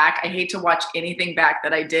myself back. I hate to watch anything back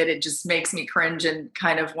that I did. It just makes me cringe and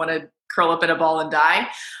kind of want to curl up in a ball and die.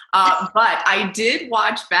 But I did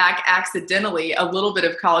watch back accidentally a little bit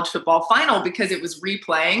of college football final because it was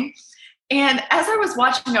replaying. And as I was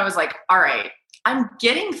watching, I was like, all right, I'm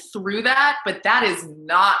getting through that, but that is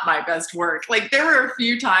not my best work. Like, there were a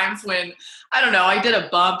few times when, I don't know, I did a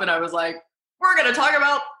bump and I was like, we're going to talk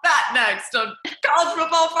about that next on college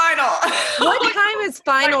football final. What time is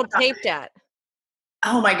final taped at?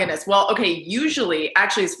 Oh my goodness. Well, okay. Usually,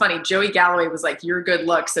 actually, it's funny. Joey Galloway was like, "You're good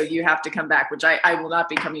luck, so you have to come back," which I will not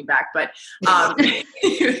be coming back. But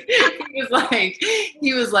he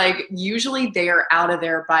was like, usually they are out of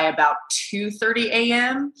there by about 2:30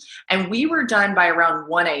 a.m. and we were done by around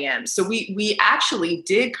 1 a.m. So we actually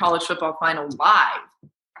did college football final live,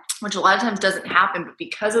 which a lot of times doesn't happen, but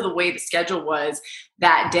because of the way the schedule was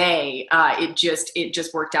that day, it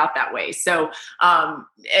just worked out that way. So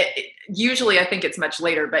usually I think it's much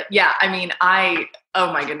later, but yeah, I mean,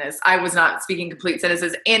 oh my goodness, I was not speaking complete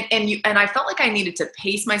sentences, and I felt like I needed to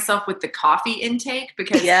pace myself with the coffee intake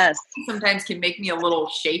because sometimes can make me a little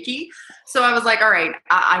shaky. So I was like, all right,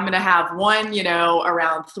 I'm going to have one,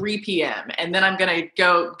 around 3 p.m. and then I'm going to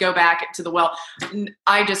go back to the well.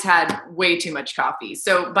 I just had way too much coffee.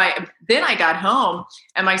 So then I got home,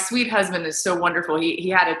 and my sweet husband is so wonderful. He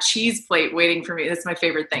had a cheese plate waiting for me. That's my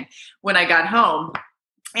favorite thing. When I got home,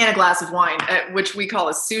 and a glass of wine, which we call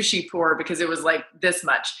a sushi pour because it was like this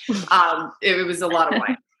much. It was a lot of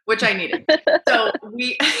wine, which I needed. So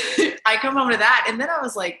I come home to that, and then I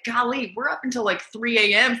was like, golly, we're up until like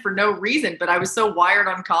 3 a.m. for no reason. But I was so wired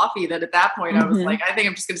on coffee that at that point I was like, I think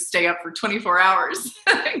I'm just going to stay up for 24 hours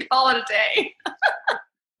and call it a day.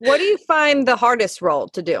 What do you find the hardest role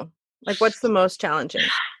to do? Like, what's the most challenging?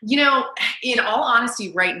 In all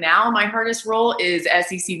honesty, right now, my hardest role is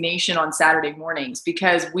SEC Nation on Saturday mornings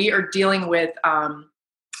because we are dealing with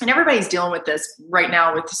and everybody's dealing with this right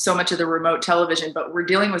now with so much of the remote television, but we're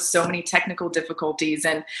dealing with so many technical difficulties.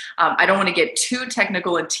 And I don't want to get too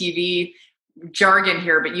technical in TV jargon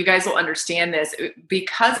here, but you guys will understand this.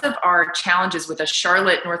 Because of our challenges with a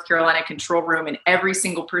Charlotte, North Carolina control room and every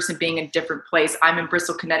single person being in a different place. I'm in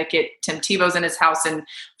Bristol, Connecticut. Tim Tebow's in his house in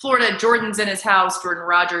Florida. Jordan's in his house. Jordan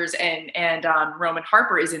Rogers and Roman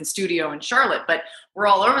Harper is in studio in Charlotte, but we're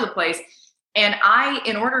all over the place. And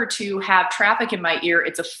in order to have traffic in my ear,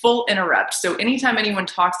 it's a full interrupt. So anytime anyone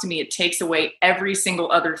talks to me, it takes away every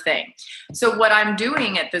single other thing. So what I'm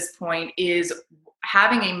doing at this point is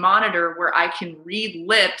having a monitor where I can read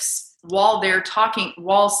lips while they're talking,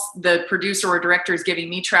 whilst the producer or director is giving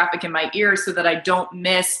me traffic in my ear so that I don't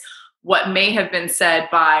miss what may have been said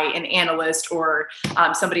by an analyst or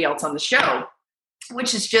somebody else on the show,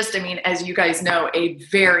 which is just, I mean, as you guys know, a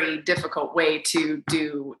very difficult way to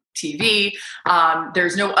do TV.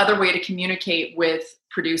 There's no other way to communicate with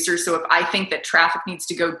producers. So if I think that traffic needs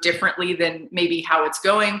to go differently than maybe how it's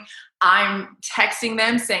going, I'm texting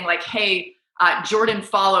them saying like, hey, Jordan,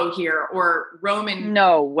 follow here, or Roman.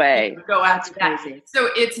 No way. Go after that. So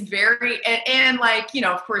it's very, and like, you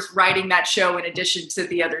know, of course, writing that show in addition to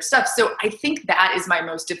the other stuff. So I think that is my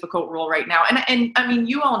most difficult role right now. And I mean,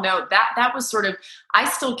 you all know that was sort of, I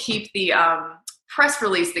still keep the press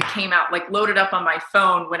release that came out, like loaded up on my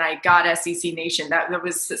phone when I got SEC Nation. That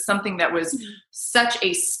was something that was such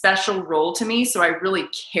a special role to me. So I really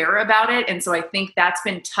care about it. And so I think that's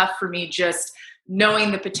been tough for me, just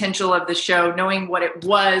knowing the potential of the show, knowing what it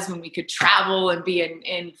was when we could travel and be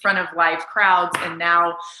in front of live crowds, and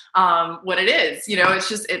now what it is, you know,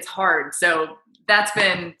 it's hard. So that's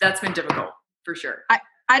been difficult for sure.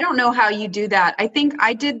 I don't know how you do that. I think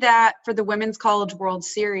I did that for the Women's College World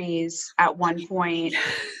Series at one point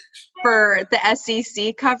for the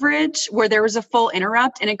SEC coverage, where there was a full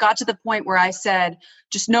interrupt, and it got to the point where I said,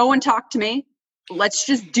 just no one talk to me. Let's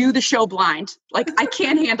just do the show blind. Like, I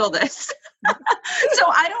can't handle this. So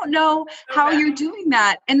I don't know how you're doing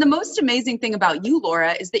that. And the most amazing thing about you,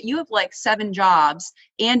 Laura, is that you have like 7 jobs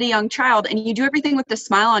and a young child, and you do everything with a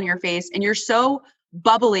smile on your face, and you're so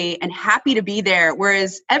bubbly and happy to be there.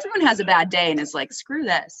 Whereas everyone has a bad day and is like, screw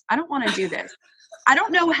this. I don't want to do this. I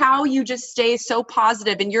don't know how you just stay so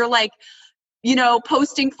positive, and you're like, you know,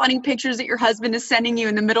 posting funny pictures that your husband is sending you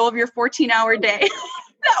in the middle of your 14-hour day.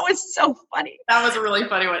 That was so funny. That was a really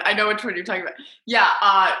funny one. I know which one you're talking about. Yeah.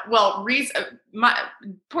 Well, Reese,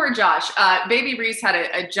 poor Josh, baby Reese had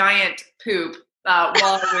a giant poop while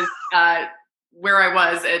I was where I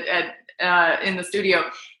was in the studio.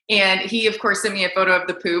 And he, of course, sent me a photo of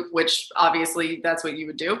the poop, which obviously that's what you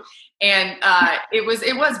would do. And it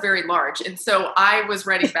was very large. And so I was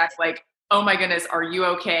writing back like, oh my goodness, are you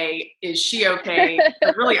okay? Is she okay?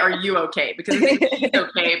 But really, are you okay? Because I think she's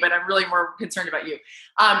okay, but I'm really more concerned about you.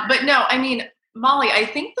 But no, I mean, Molly, I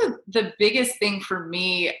think the biggest thing for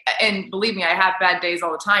me, and believe me, I have bad days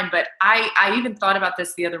all the time, but I even thought about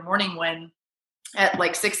this the other morning when at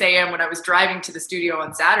like 6 a.m. when I was driving to the studio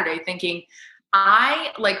on Saturday, thinking,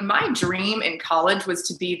 my dream in college was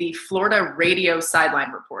to be the Florida radio sideline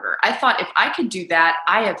reporter. I thought if I could do that,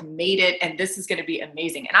 I have made it, and this is going to be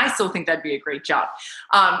amazing. And I still think that'd be a great job.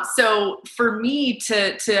 So for me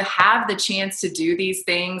to have the chance to do these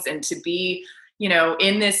things and to be, you know,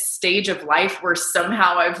 in this stage of life where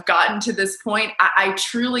somehow I've gotten to this point, I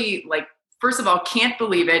truly, like, first of all, can't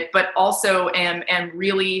believe it, but also am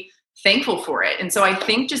really thankful for it. And so I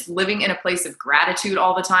think just living in a place of gratitude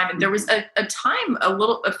all the time. And there was a time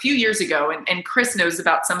a few years ago, and Kris knows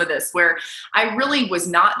about some of this, where I really was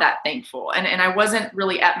not that thankful. And I wasn't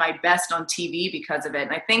really at my best on TV because of it.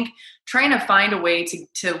 And I think trying to find a way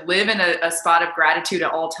to live in a spot of gratitude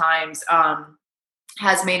at all times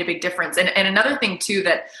has made a big difference. And another thing too,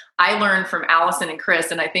 that I learned from Allison and Kris,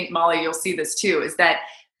 and I think Molly, you'll see this too, is that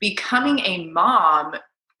becoming a mom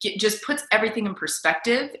just puts everything in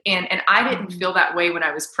perspective. And I didn't feel that way when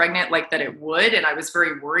I was pregnant, like that it would. And I was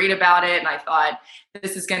very worried about it. And I thought,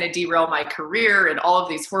 this is going to derail my career, and all of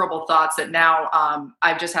these horrible thoughts that now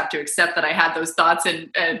I just have to accept that I had those thoughts and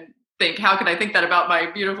think, how can I think that about my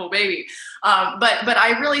beautiful baby? But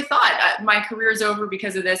I really thought my career is over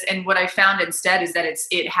because of this. And what I found instead is that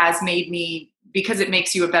it has made me, because it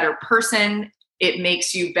makes you a better person, it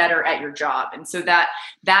makes you better at your job. And so that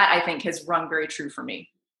I think has rung very true for me.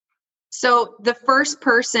 So the first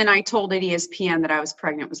person I told at ESPN that I was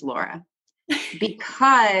pregnant was Laura,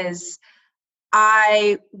 because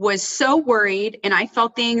I was so worried, and I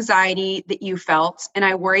felt the anxiety that you felt, and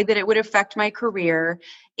I worried that it would affect my career.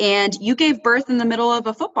 And you gave birth in the middle of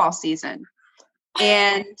a football season.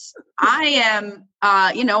 And I am,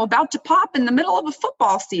 about to pop in the middle of a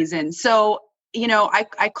football season. So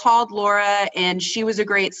I called Laura and she was a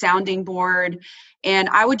great sounding board. And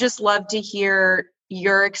I would just love to hear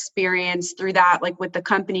your experience through that, like with the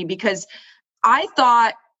company, because I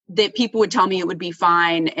thought that people would tell me it would be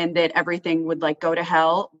fine and that everything would like go to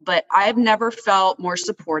hell, but I've never felt more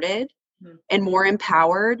supported and more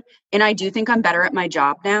empowered. And I do think I'm better at my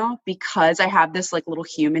job now because I have this like little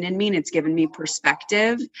human in me and it's given me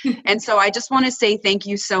perspective. And so I just want to say thank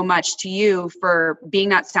you so much to you for being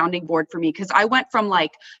that sounding board for me. Because I went from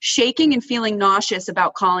like shaking and feeling nauseous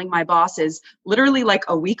about calling my bosses literally like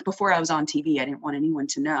a week before I was on TV. I didn't want anyone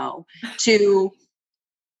to know, to,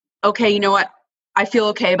 okay, you know what? I feel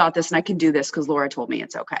okay about this and I can do this because Laura told me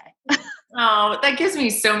it's okay. Oh, that gives me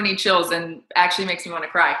so many chills and actually makes me want to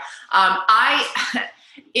cry. I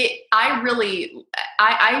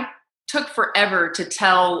took forever to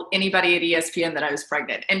tell anybody at ESPN that I was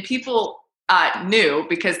pregnant, and people knew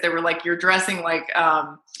because they were like, "You're dressing like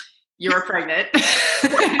you're pregnant.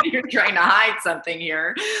 You're trying to hide something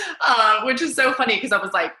here," which is so funny because I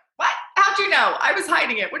was like, "What? How'd you know? I was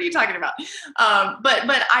hiding it. What are you talking about?" But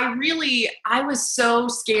I was so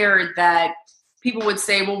scared that people would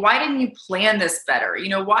say, well, why didn't you plan this better?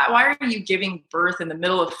 Why are you giving birth in the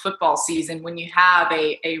middle of football season when you have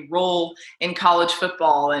a role in college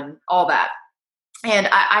football and all that? And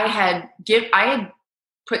I had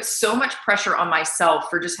put so much pressure on myself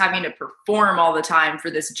for just having to perform all the time for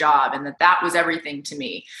this job, and that was everything to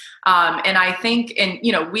me. And I think,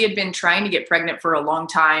 we had been trying to get pregnant for a long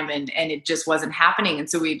time and it just wasn't happening. And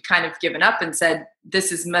so we'd kind of given up and said,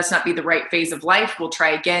 must not be the right phase of life. We'll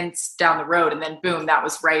try again down the road. And then boom, that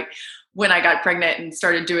was right when I got pregnant and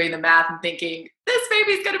started doing the math and thinking, this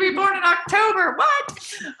baby's going to be born in October.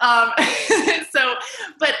 What?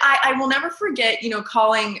 But I will never forget,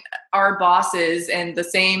 calling our bosses and the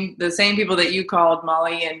same people that you called,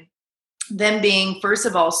 Molly, and them being, first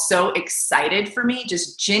of all, so excited for me,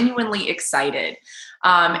 just genuinely excited.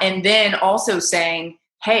 And then also saying,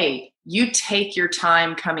 hey, you take your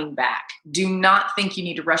time coming back. Do not think you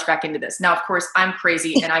need to rush back into this. Now, of course, I'm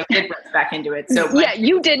crazy and I did rush back into it. So yeah,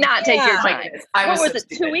 you did not take your time. What was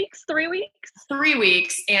it, 2 weeks, 3 weeks? 3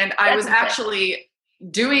 weeks. And I was actually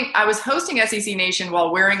I was hosting SEC Nation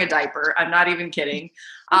while wearing a diaper. I'm not even kidding,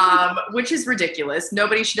 which is ridiculous.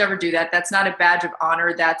 Nobody should ever do that. That's not a badge of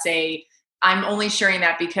honor. I'm only sharing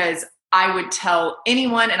that because I would tell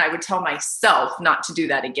anyone and I would tell myself not to do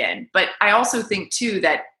that again. But I also think too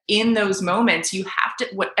that in those moments, you have to,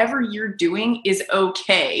 whatever you're doing is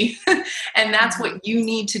okay. And that's what you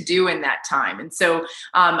need to do in that time. And so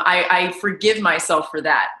I forgive myself for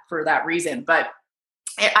that reason. But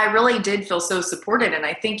I really did feel so supported. And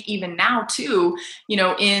I think even now too,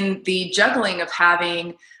 in the juggling of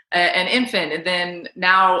having an infant and then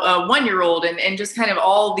now a 1-year-old and just kind of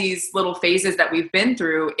all these little phases that we've been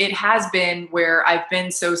through, it has been where I've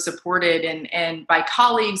been so supported and by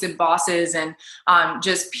colleagues and bosses and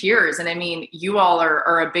just peers. And I mean, you all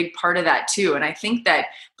are a big part of that too. And I think that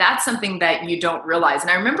that's something that you don't realize.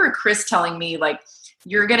 And I remember Kris telling me, like,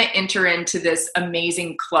 you're going to enter into this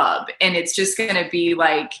amazing club and it's just going to be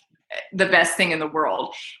like the best thing in the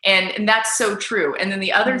world. And that's so true. And then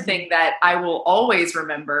the other thing that I will always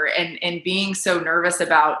remember and being so nervous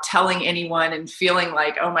about telling anyone and feeling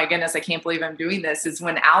like, oh my goodness, I can't believe I'm doing this, is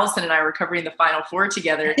when Allison and I were covering the Final Four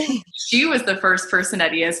together. She was the first person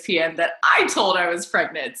at ESPN that I told I was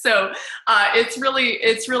pregnant. So it's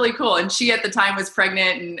really cool. And she at the time was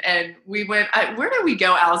pregnant and we went, where did we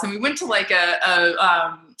go, Allison? We went to like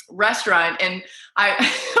a restaurant and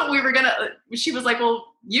she was like, well,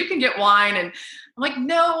 you can get wine. And I'm like,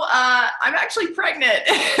 no, I'm actually pregnant.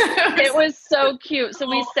 It was so cute. So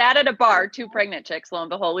we sat at a bar, 2 pregnant chicks, lo and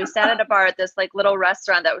behold. We sat at a bar at this like little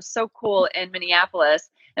restaurant that was so cool in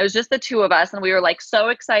Minneapolis. It was just the 2 of us. And we were like so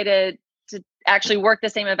excited to actually work the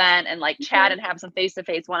same event and like chat and have some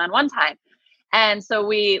face-to-face one-on-one time. And so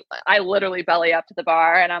I literally belly up to the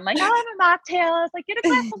bar and I'm like, I'll have a mocktail. I was like, get a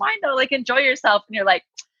glass of wine though, like enjoy yourself. And you're like,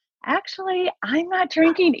 actually, I'm not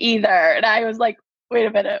drinking either. And I was like, wait a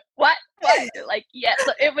minute, what? Like, yeah.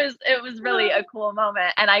 So it was really a cool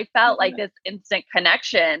moment. And I felt like this instant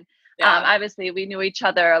connection. Yeah. Obviously we knew each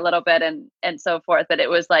other a little bit and so forth, but it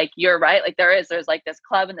was like, you're right. Like there's like this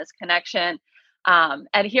club and this connection.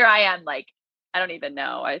 And here I am, like, I don't even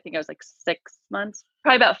know. I think I was like 6 months,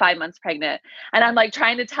 probably about 5 months pregnant. And I'm like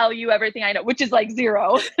trying to tell you everything I know, which is like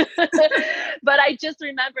 0. But I just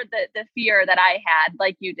remembered the fear that I had,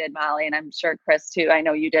 like you did, Molly, and I'm sure Kris too. I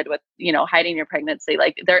know you did with, hiding your pregnancy.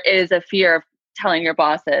 Like there is a fear of telling your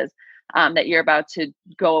bosses that you're about to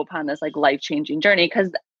go upon this like life-changing journey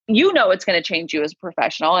because it's going to change you as a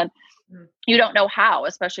professional. And you don't know how,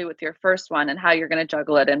 especially with your first one, and how you're going to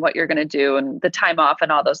juggle it and what you're going to do and the time off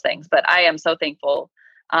and all those things. But I am so thankful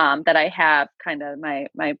that I have kind of my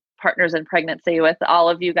partners in pregnancy with all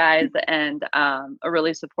of you guys, and a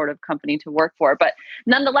really supportive company to work for. But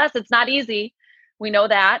nonetheless, it's not easy. We know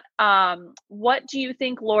that. What do you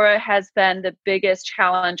think, Laura, has been the biggest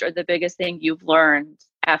challenge or the biggest thing you've learned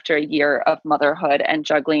after a year of motherhood and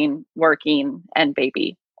juggling, working, and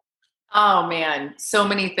baby? Oh man, so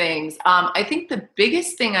many things. I think the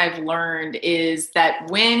biggest thing I've learned is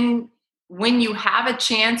that when you have a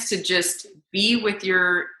chance to just be with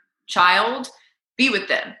your child, be with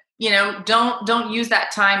them. Don't use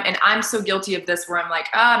that time. And I'm so guilty of this, where I'm like,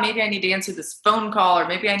 maybe I need to answer this phone call, or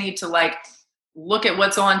maybe I need to like look at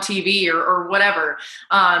what's on TV or whatever.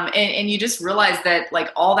 And you just realize that like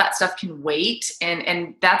all that stuff can wait.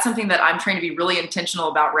 And that's something that I'm trying to be really intentional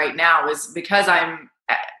about right now, is because I'm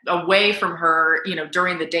away from her,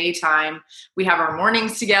 during the daytime. We have our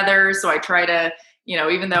mornings together. So I try to,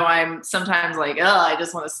 even though I'm sometimes like, I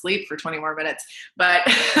just want to sleep for 20 more minutes, but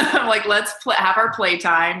I'm like, let's have our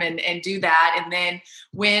playtime and do that. And then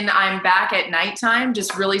when I'm back at nighttime,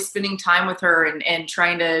 just really spending time with her and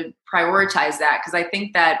trying to prioritize that. Cause I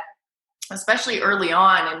think that especially early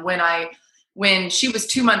on, and when she was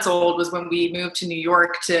 2 months old was when we moved to New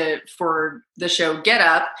York for the show Get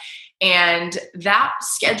Up. And that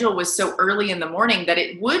schedule was so early in the morning that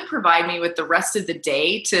it would provide me with the rest of the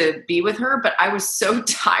day to be with her. But I was so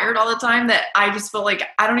tired all the time that I just felt like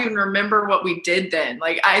I don't even remember what we did then.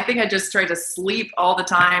 Like, I think I just tried to sleep all the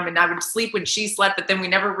time, and I would sleep when she slept, but then we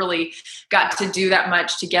never really got to do that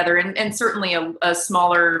much together. And certainly a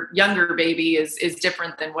smaller, younger baby is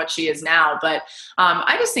different than what she is now. But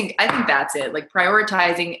I think that's it. Like,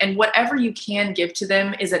 prioritizing, and whatever you can give to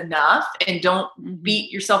them is enough. And don't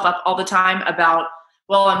beat yourself up all the time about,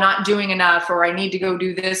 well, I'm not doing enough, or I need to go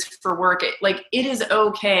do this for work. It is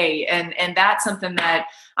okay. And that's something that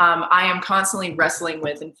I am constantly wrestling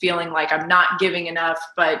with, and feeling like I'm not giving enough,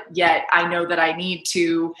 but yet I know that I need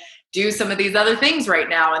to do some of these other things right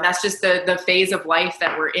now. And that's just the phase of life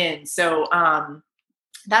that we're in. So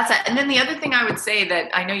that's it. And then the other thing I would say,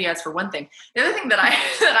 that I know you asked for one thing. The other thing that I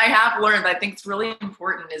have learned that I think is really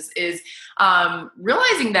important is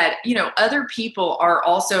realizing that, other people are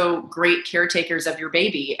also great caretakers of your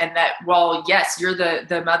baby. And that while, yes, you're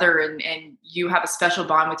the mother and you have a special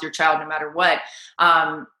bond with your child no matter what,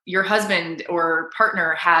 your husband or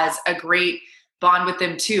partner has a great bond with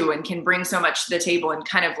them too, and can bring so much to the table, and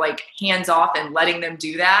kind of like hands off and letting them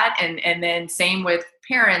do that. And then same with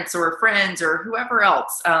parents or friends or whoever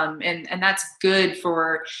else. And that's good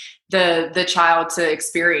for the child to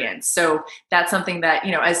experience. So that's something that,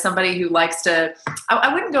 as somebody who likes to,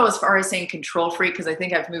 I wouldn't go as far as saying control freak, because I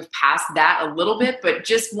think I've moved past that a little bit, but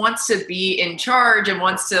just wants to be in charge and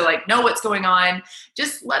wants to like know what's going on,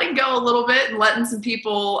 just letting go a little bit and letting some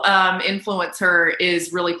people influence her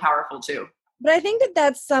is really powerful too. But I think that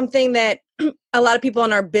that's something that a lot of people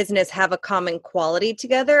in our business have a common quality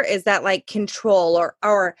together, is that like control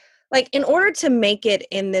or like, in order to make it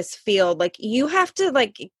in this field, like you have to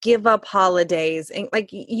like give up holidays, and like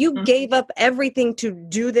you gave up everything to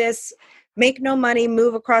do this, make no money,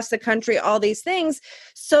 move across the country, all these things.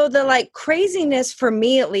 So the like craziness for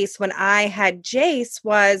me, at least when I had Jace,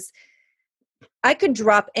 was I could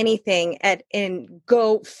drop anything and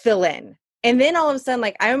go fill in. And then all of a sudden,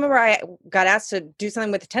 like, I remember I got asked to do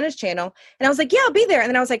something with the Tennis Channel, and I was like, yeah, I'll be there. And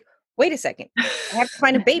then I was like, wait a second, I have to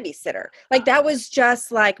find a babysitter. Like, that was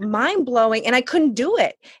just like mind blowing, and I couldn't do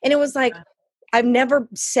it. And it was like, I've never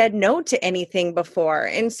said no to anything before.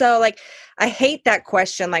 And so like, I hate that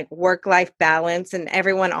question, like work-life balance. And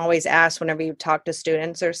everyone always asks whenever you talk to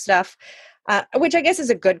students or stuff, which I guess is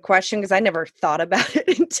a good question, because I never thought about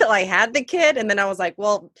it until I had the kid. And then I was like,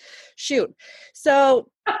 well, shoot. So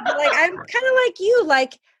like, I'm kind of like you,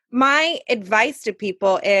 like my advice to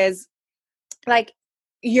people is like,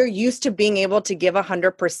 you're used to being able to give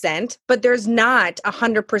 100%, but there's not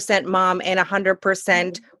 100% mom and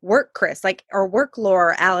 100% work Kris, like, or work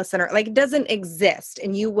Laura or Allison, or like, it doesn't exist.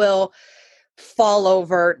 And you will fall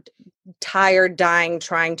over, tired, dying,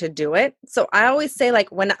 trying to do it. So I always say,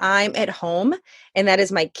 like, when I'm at home and that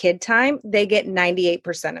is my kid time, they get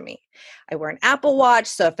 98% of me. I wear an Apple Watch,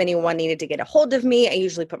 so if anyone needed to get a hold of me, I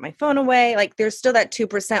usually put my phone away. Like, there's still that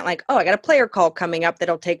 2%, like, oh, I got a player call coming up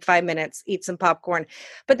that'll take 5 minutes, eat some popcorn.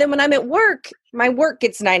 But then when I'm at work, my work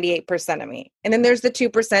gets 98% of me. And then there's the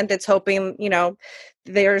 2% that's hoping,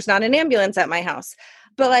 there's not an ambulance at my house.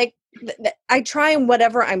 But like, I try, and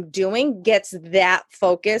whatever I'm doing gets that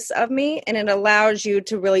focus of me, and it allows you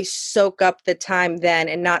to really soak up the time then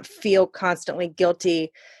and not feel constantly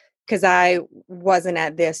guilty because I wasn't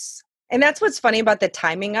at this And that's what's funny about the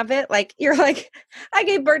timing of it. Like, you're like, I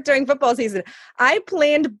gave birth during football season. I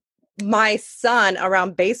planned my son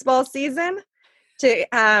around baseball season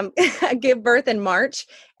to give birth in March.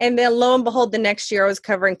 And then lo and behold, the next year I was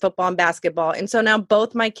covering football and basketball. And so now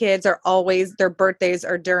both my kids are always, their birthdays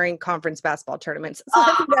are during conference basketball tournaments. So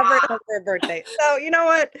I never know their birthday. So you know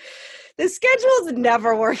what? The schedules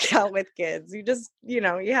never work out with kids. You just, you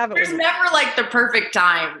have it. There's never like the perfect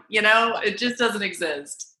time, it just doesn't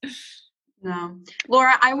exist. No.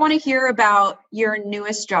 Laura, I want to hear about your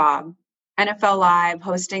newest job, NFL Live,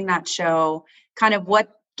 hosting that show, kind of what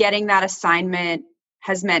getting that assignment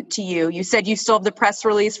has meant to you. You said you still have the press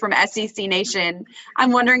release from SEC Nation.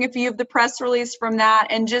 I'm wondering if you have the press release from that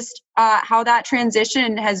and just how that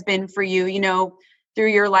transition has been for you, through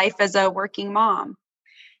your life as a working mom.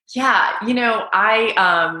 Yeah.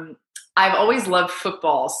 I've always loved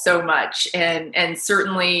football so much, and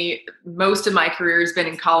certainly most of my career has been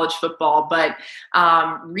in college football, but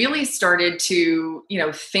really started to,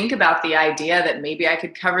 think about the idea that maybe I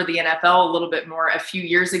could cover the NFL a little bit more a few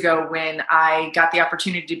years ago when I got the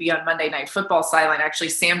opportunity to be on Monday Night Football sideline, actually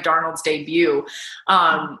Sam Darnold's debut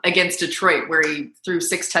against Detroit, where he threw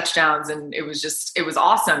 6 touchdowns, and it was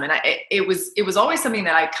awesome. And it was always something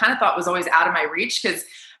that I kind of thought was always out of my reach, because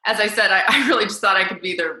as I said, I really just thought I could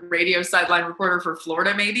be the radio sideline reporter for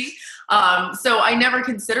Florida, maybe. So I never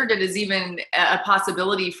considered it as even a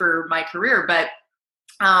possibility for my career. But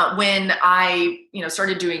when I,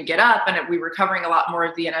 started doing Get Up and we were covering a lot more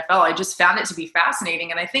of the NFL, I just found it to be fascinating.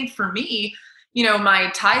 And I think for me, my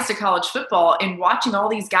ties to college football and watching all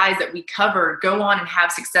these guys that we cover go on and have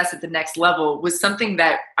success at the next level was something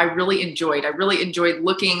that I really enjoyed. I really enjoyed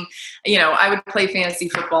looking, I would play fantasy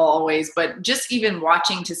football always, but just even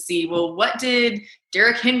watching to see, well, what did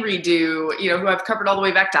Derrick Henry do, who I've covered all the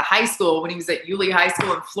way back to high school when he was at Yulee High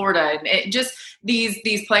School in Florida, and just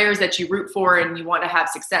these players that you root for and you want to have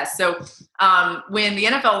success. So when the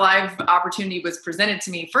NFL Live opportunity was presented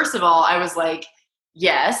to me, first of all, I was like,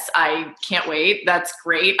 yes, I can't wait. That's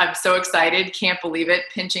great. I'm so excited. Can't believe it.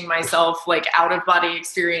 Pinching myself, like out of body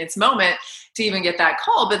experience moment to even get that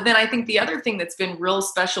call. But then I think the other thing that's been real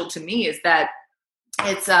special to me is that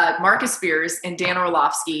it's Marcus Spears and Dan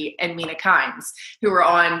Orlovsky and Mina Kimes who are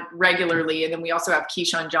on regularly. And then we also have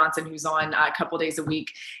Keyshawn Johnson, who's on a couple days a week.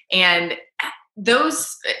 And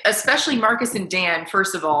those, especially Marcus and Dan,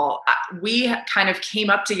 first of all, we kind of came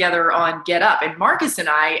up together on Get Up, and Marcus and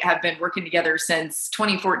I have been working together since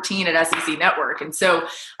 2014 at SEC Network. And so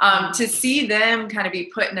to see them kind of be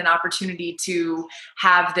put in an opportunity to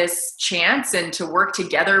have this chance and to work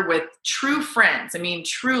together with true friends, I mean,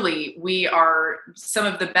 truly, we are some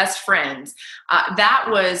of the best friends. That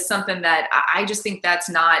was something that I just think that's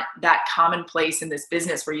not that commonplace in this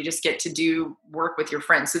business, where you just get to do work with your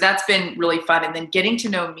friends. So that's been really fun. And then getting to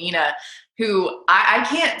know Mina, who I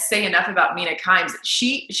can't say enough about Mina Kimes.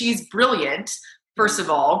 She's brilliant, first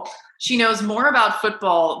of all. She knows more about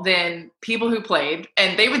football than people who played,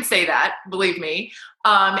 and they would say that, believe me.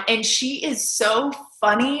 And she is so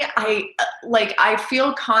funny. I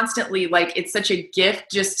feel constantly like it's such a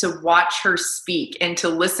gift just to watch her speak and to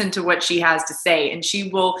listen to what she has to say. And she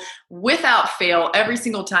will, without fail, every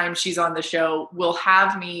single time she's on the show, will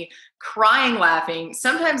have me crying, laughing,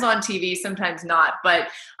 sometimes on TV, sometimes not. But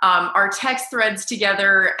our text threads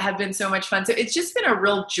together have been so much fun. So it's just been a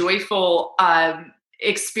real joyful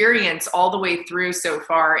experience all the way through so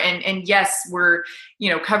far. And yes, we're,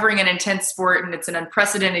 covering an intense sport, and it's an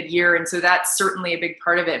unprecedented year. And so that's certainly a big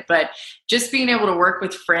part of it. But just being able to work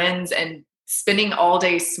with friends and spending all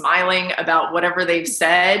day smiling about whatever they've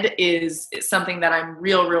said is something that I'm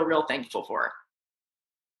real thankful for.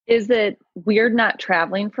 Is it weird not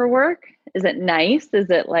traveling for work? Is it nice? Is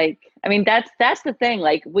it like, I mean, that's the thing.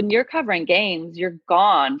 Like when you're covering games, you're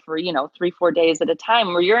gone for, 3-4 days at a time.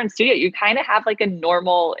 Where you're in studio, you kind of have like a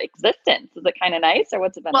normal existence. Is it kind of nice, or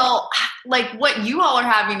what's it been? Well, like what you all are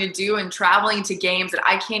having to do and traveling to games, that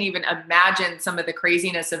I can't even imagine some of the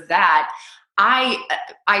craziness of that.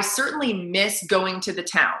 I certainly miss going to the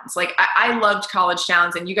towns. Like I loved college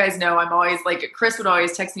towns, and you guys know I'm always like, Kris would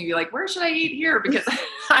always text me, be like, where should I eat here? Because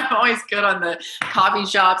I'm always good on the coffee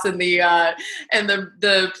shops and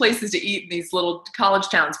the places to eat in these little college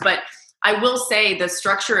towns. But I will say the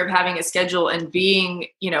structure of having a schedule and being,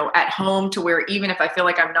 at home, to where even if I feel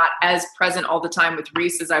like I'm not as present all the time with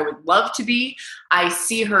Reese as I would love to be, I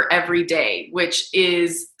see her every day, which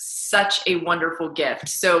is such a wonderful gift.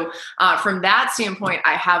 So from that standpoint,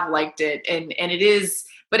 I have liked it, and it is,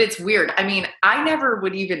 but it's weird. I mean, I never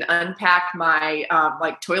would even unpack my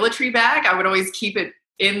like toiletry bag. I would always keep it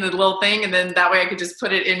in the little thing, and then that way I could just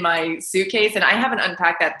put it in my suitcase. And I haven't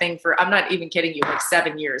unpacked that thing for, I'm not even kidding you, like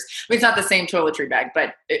 7 years. I mean, it's not the same toiletry bag,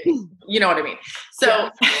 but you know what I mean?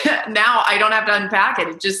 So now I don't have to unpack it.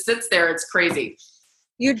 It just sits there. It's crazy.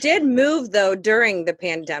 You did move though during the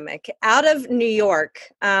pandemic out of New York.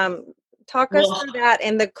 Talk us through that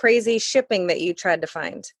and the crazy shipping that you tried to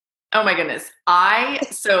find. Oh my goodness.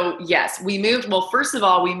 So yes, we moved. Well, first of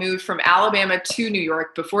all, we moved from Alabama to New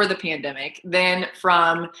York before the pandemic, then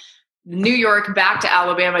from New York back to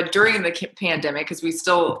Alabama during the pandemic, because we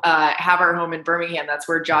still have our home in Birmingham. That's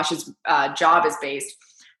where Josh's job is based.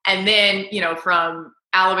 And then, from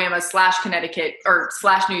Alabama / Connecticut or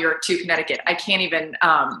 / New York to Connecticut. I can't even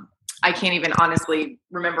honestly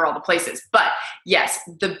remember all the places. But yes,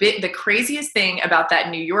 the craziest thing about that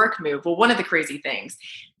New York move, well, one of the crazy things,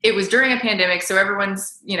 it was during a pandemic, so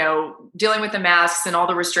everyone's, dealing with the masks and all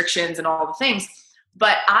the restrictions and all the things.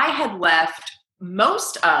 But I had left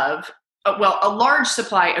a large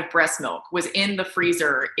supply of breast milk was in the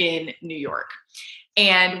freezer in New York.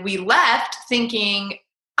 And we left thinking,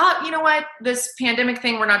 you know what, this pandemic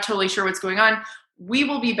thing, we're not totally sure what's going on. We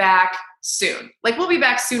will be back soon. Like, we'll be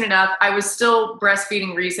back soon enough. I was still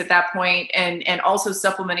breastfeeding Reese at that point and also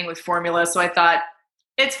supplementing with formula. So I thought,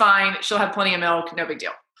 it's fine. She'll have plenty of milk. No big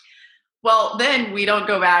deal. Well, then we don't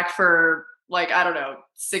go back for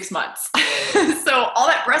 6 months. So all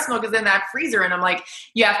that breast milk is in that freezer. And I'm like,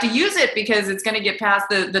 you have to use it because it's going to get past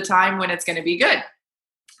the time when it's going to be good.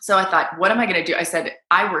 So I thought, what am I going to do? I said,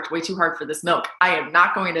 I worked way too hard for this milk. I am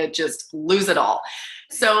not going to just lose it all.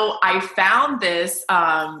 So I found this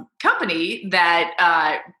company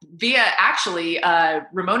that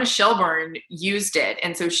Ramona Shelburne used it.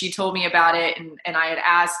 And so she told me about it. And I had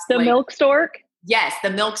asked. The Milk Stork? Yes, the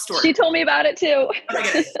Milk Stork. She told me about it too. Oh my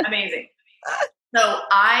goodness, amazing. So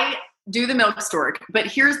I do the Milk Stork, but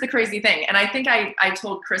here's the crazy thing. And I think I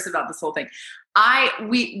told Kris about this whole thing.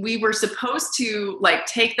 We were supposed to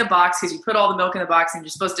take the box, because you put all the milk in the box and you're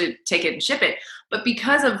supposed to take it and ship it. But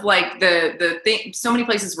because of the thing, so many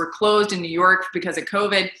places were closed in New York because of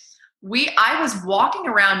COVID. I was walking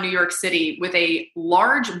around New York City with a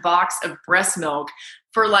large box of breast milk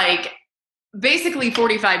for basically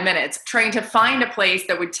 45 minutes, trying to find a place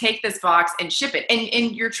that would take this box and ship it.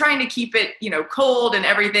 And you're trying to keep it, cold and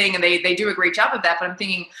everything. And they do a great job of that. But I'm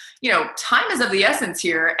thinking, time is of the essence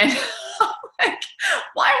here. And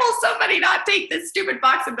why will somebody not take this stupid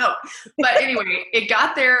box of milk? But anyway, it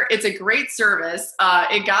got there. It's a great service.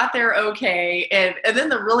 It got there okay. And then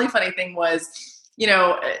the really funny thing was,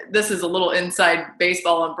 this is a little inside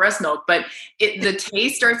baseball on breast milk, but the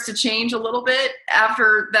taste starts to change a little bit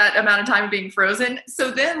after that amount of time being frozen.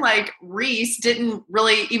 So then Reese didn't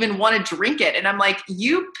really even want to drink it. And I'm like,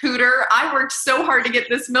 you pooter, I worked so hard to get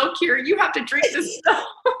this milk here. You have to drink this milk.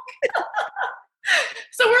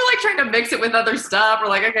 So we're trying to mix it with other stuff. We're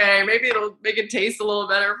like, okay, maybe it'll make it taste a little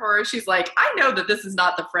better for her. She's like, I know that this is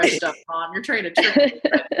not the fresh stuff, Mom. You're trying to trick me.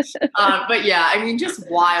 But yeah, I mean, just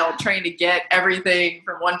wild trying to get everything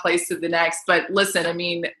from one place to the next. But listen, I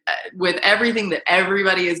mean, with everything that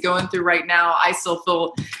everybody is going through right now, I still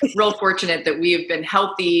feel real fortunate that we have been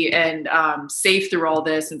healthy and safe through all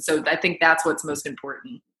this. And so I think that's what's most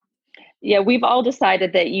important. Yeah, we've all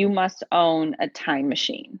decided that you must own a time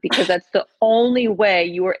machine, because that's the only way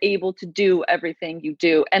you are able to do everything you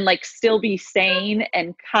do and still be sane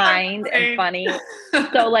and kind and funny.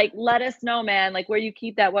 So let us know, man, where you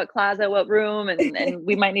keep that, what closet, what room, and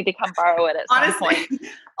we might need to come borrow it at some point.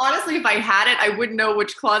 Honestly, if I had it, I wouldn't know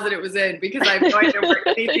which closet it was in, because I have no idea where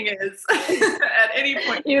anything is at any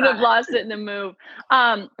point. You'd have lost it in the move.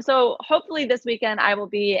 So hopefully this weekend I will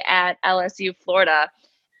be at LSU, Florida.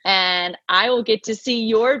 And I will get to see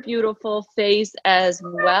your beautiful face as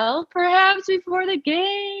well, perhaps before the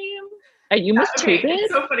game. Are you Miss Tubit?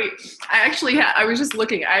 It's so funny. I was just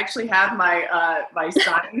looking. I actually have my my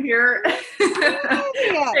sign here. Yeah.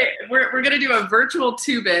 We're gonna do a virtual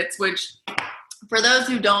Two Bits, which, for those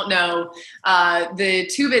who don't know, the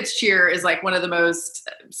Two Bits cheer is one of the most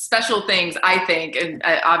special things, I think. And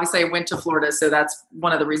obviously I went to Florida, so that's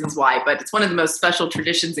one of the reasons why. But it's one of the most special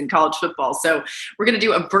traditions in college football. So we're going to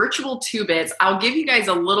do a virtual Two Bits. I'll give you guys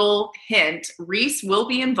a little hint. Reese will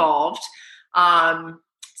be involved.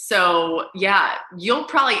 So yeah, you'll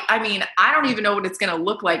probably, I don't even know what it's going to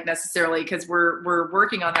look like necessarily, because we're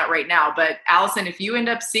working on that right now. But Allison, if you end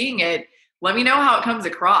up seeing it, let me know how it comes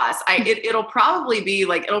across. It'll probably be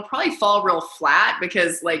it'll probably fall real flat,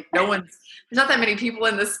 because there's not that many people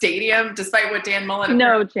in the stadium, despite what Dan Mullen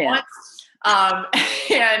no chance.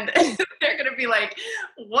 And they're going to be like,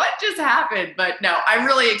 what just happened? But no, I'm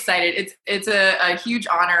really excited. It's a huge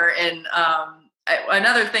honor. And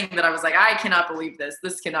another thing that I was like, I cannot believe this.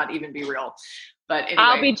 This cannot even be real. But anyway.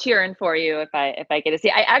 I'll be cheering for you if I get to see.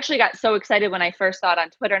 I actually got so excited when I first saw it on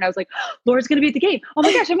Twitter, and I was like, oh, Laura's going to be at the game. Oh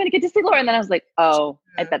my gosh, I'm going to get to see Laura. And then I was like, oh,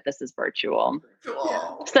 I bet this is virtual.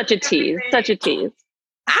 Such a tease. Such a tease.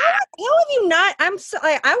 How have you not?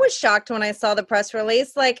 I was shocked when I saw the press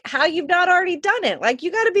release. Like, how you've not already done it? Like,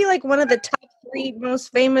 you got to be like one of the top 3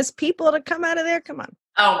 most famous people to come out of there. Come on.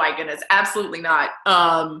 Oh my goodness, absolutely not.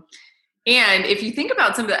 And if you think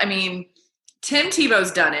about some of the, I mean, Tim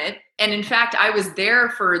Tebow's done it. And in fact, I was there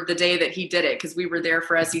for the day that he did it because we were there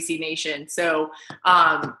for SEC Nation. So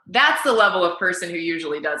that's the level of person who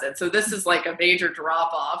usually does it. So this is like a major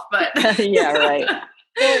drop off, but yeah, right.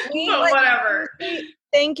 But whatever.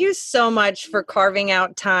 Thank you so much for carving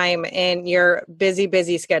out time in your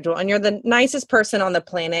busy schedule. And you're the nicest person on the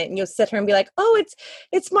planet. And you'll sit here and be like, oh,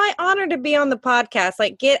 it's my honor to be on the podcast.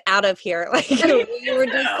 Like, get out of here. Like, we were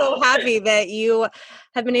just so happy that you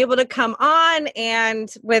have been able to come on,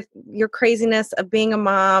 and with your craziness of being a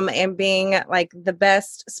mom and being like the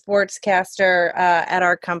best sportscaster at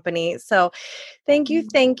our company. So thank you.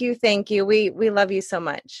 We love you so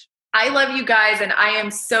much. I love you guys, and I am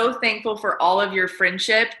so thankful for all of your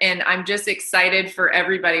friendship, and I'm just excited for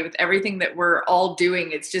everybody with everything that we're all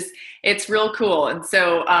doing. It's real cool. And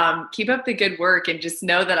so keep up the good work, and just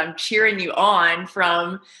know that I'm cheering you on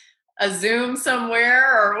from a Zoom somewhere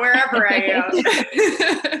or wherever I am.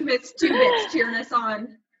 It's 2 bits cheering us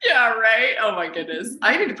on. Yeah, right? Oh my goodness.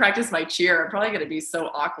 I need to practice my cheer. I'm probably going to be so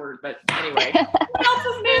awkward, but anyway. What else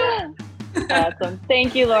is new? Awesome.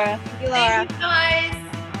 Thank you, Laura. Thank you, Laura. Thank you, guys.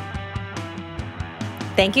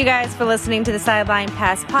 Thank you guys for listening to the Sideline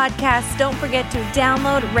Pass podcast. Don't forget to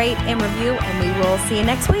download, rate, and review, and we will see you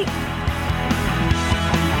next week.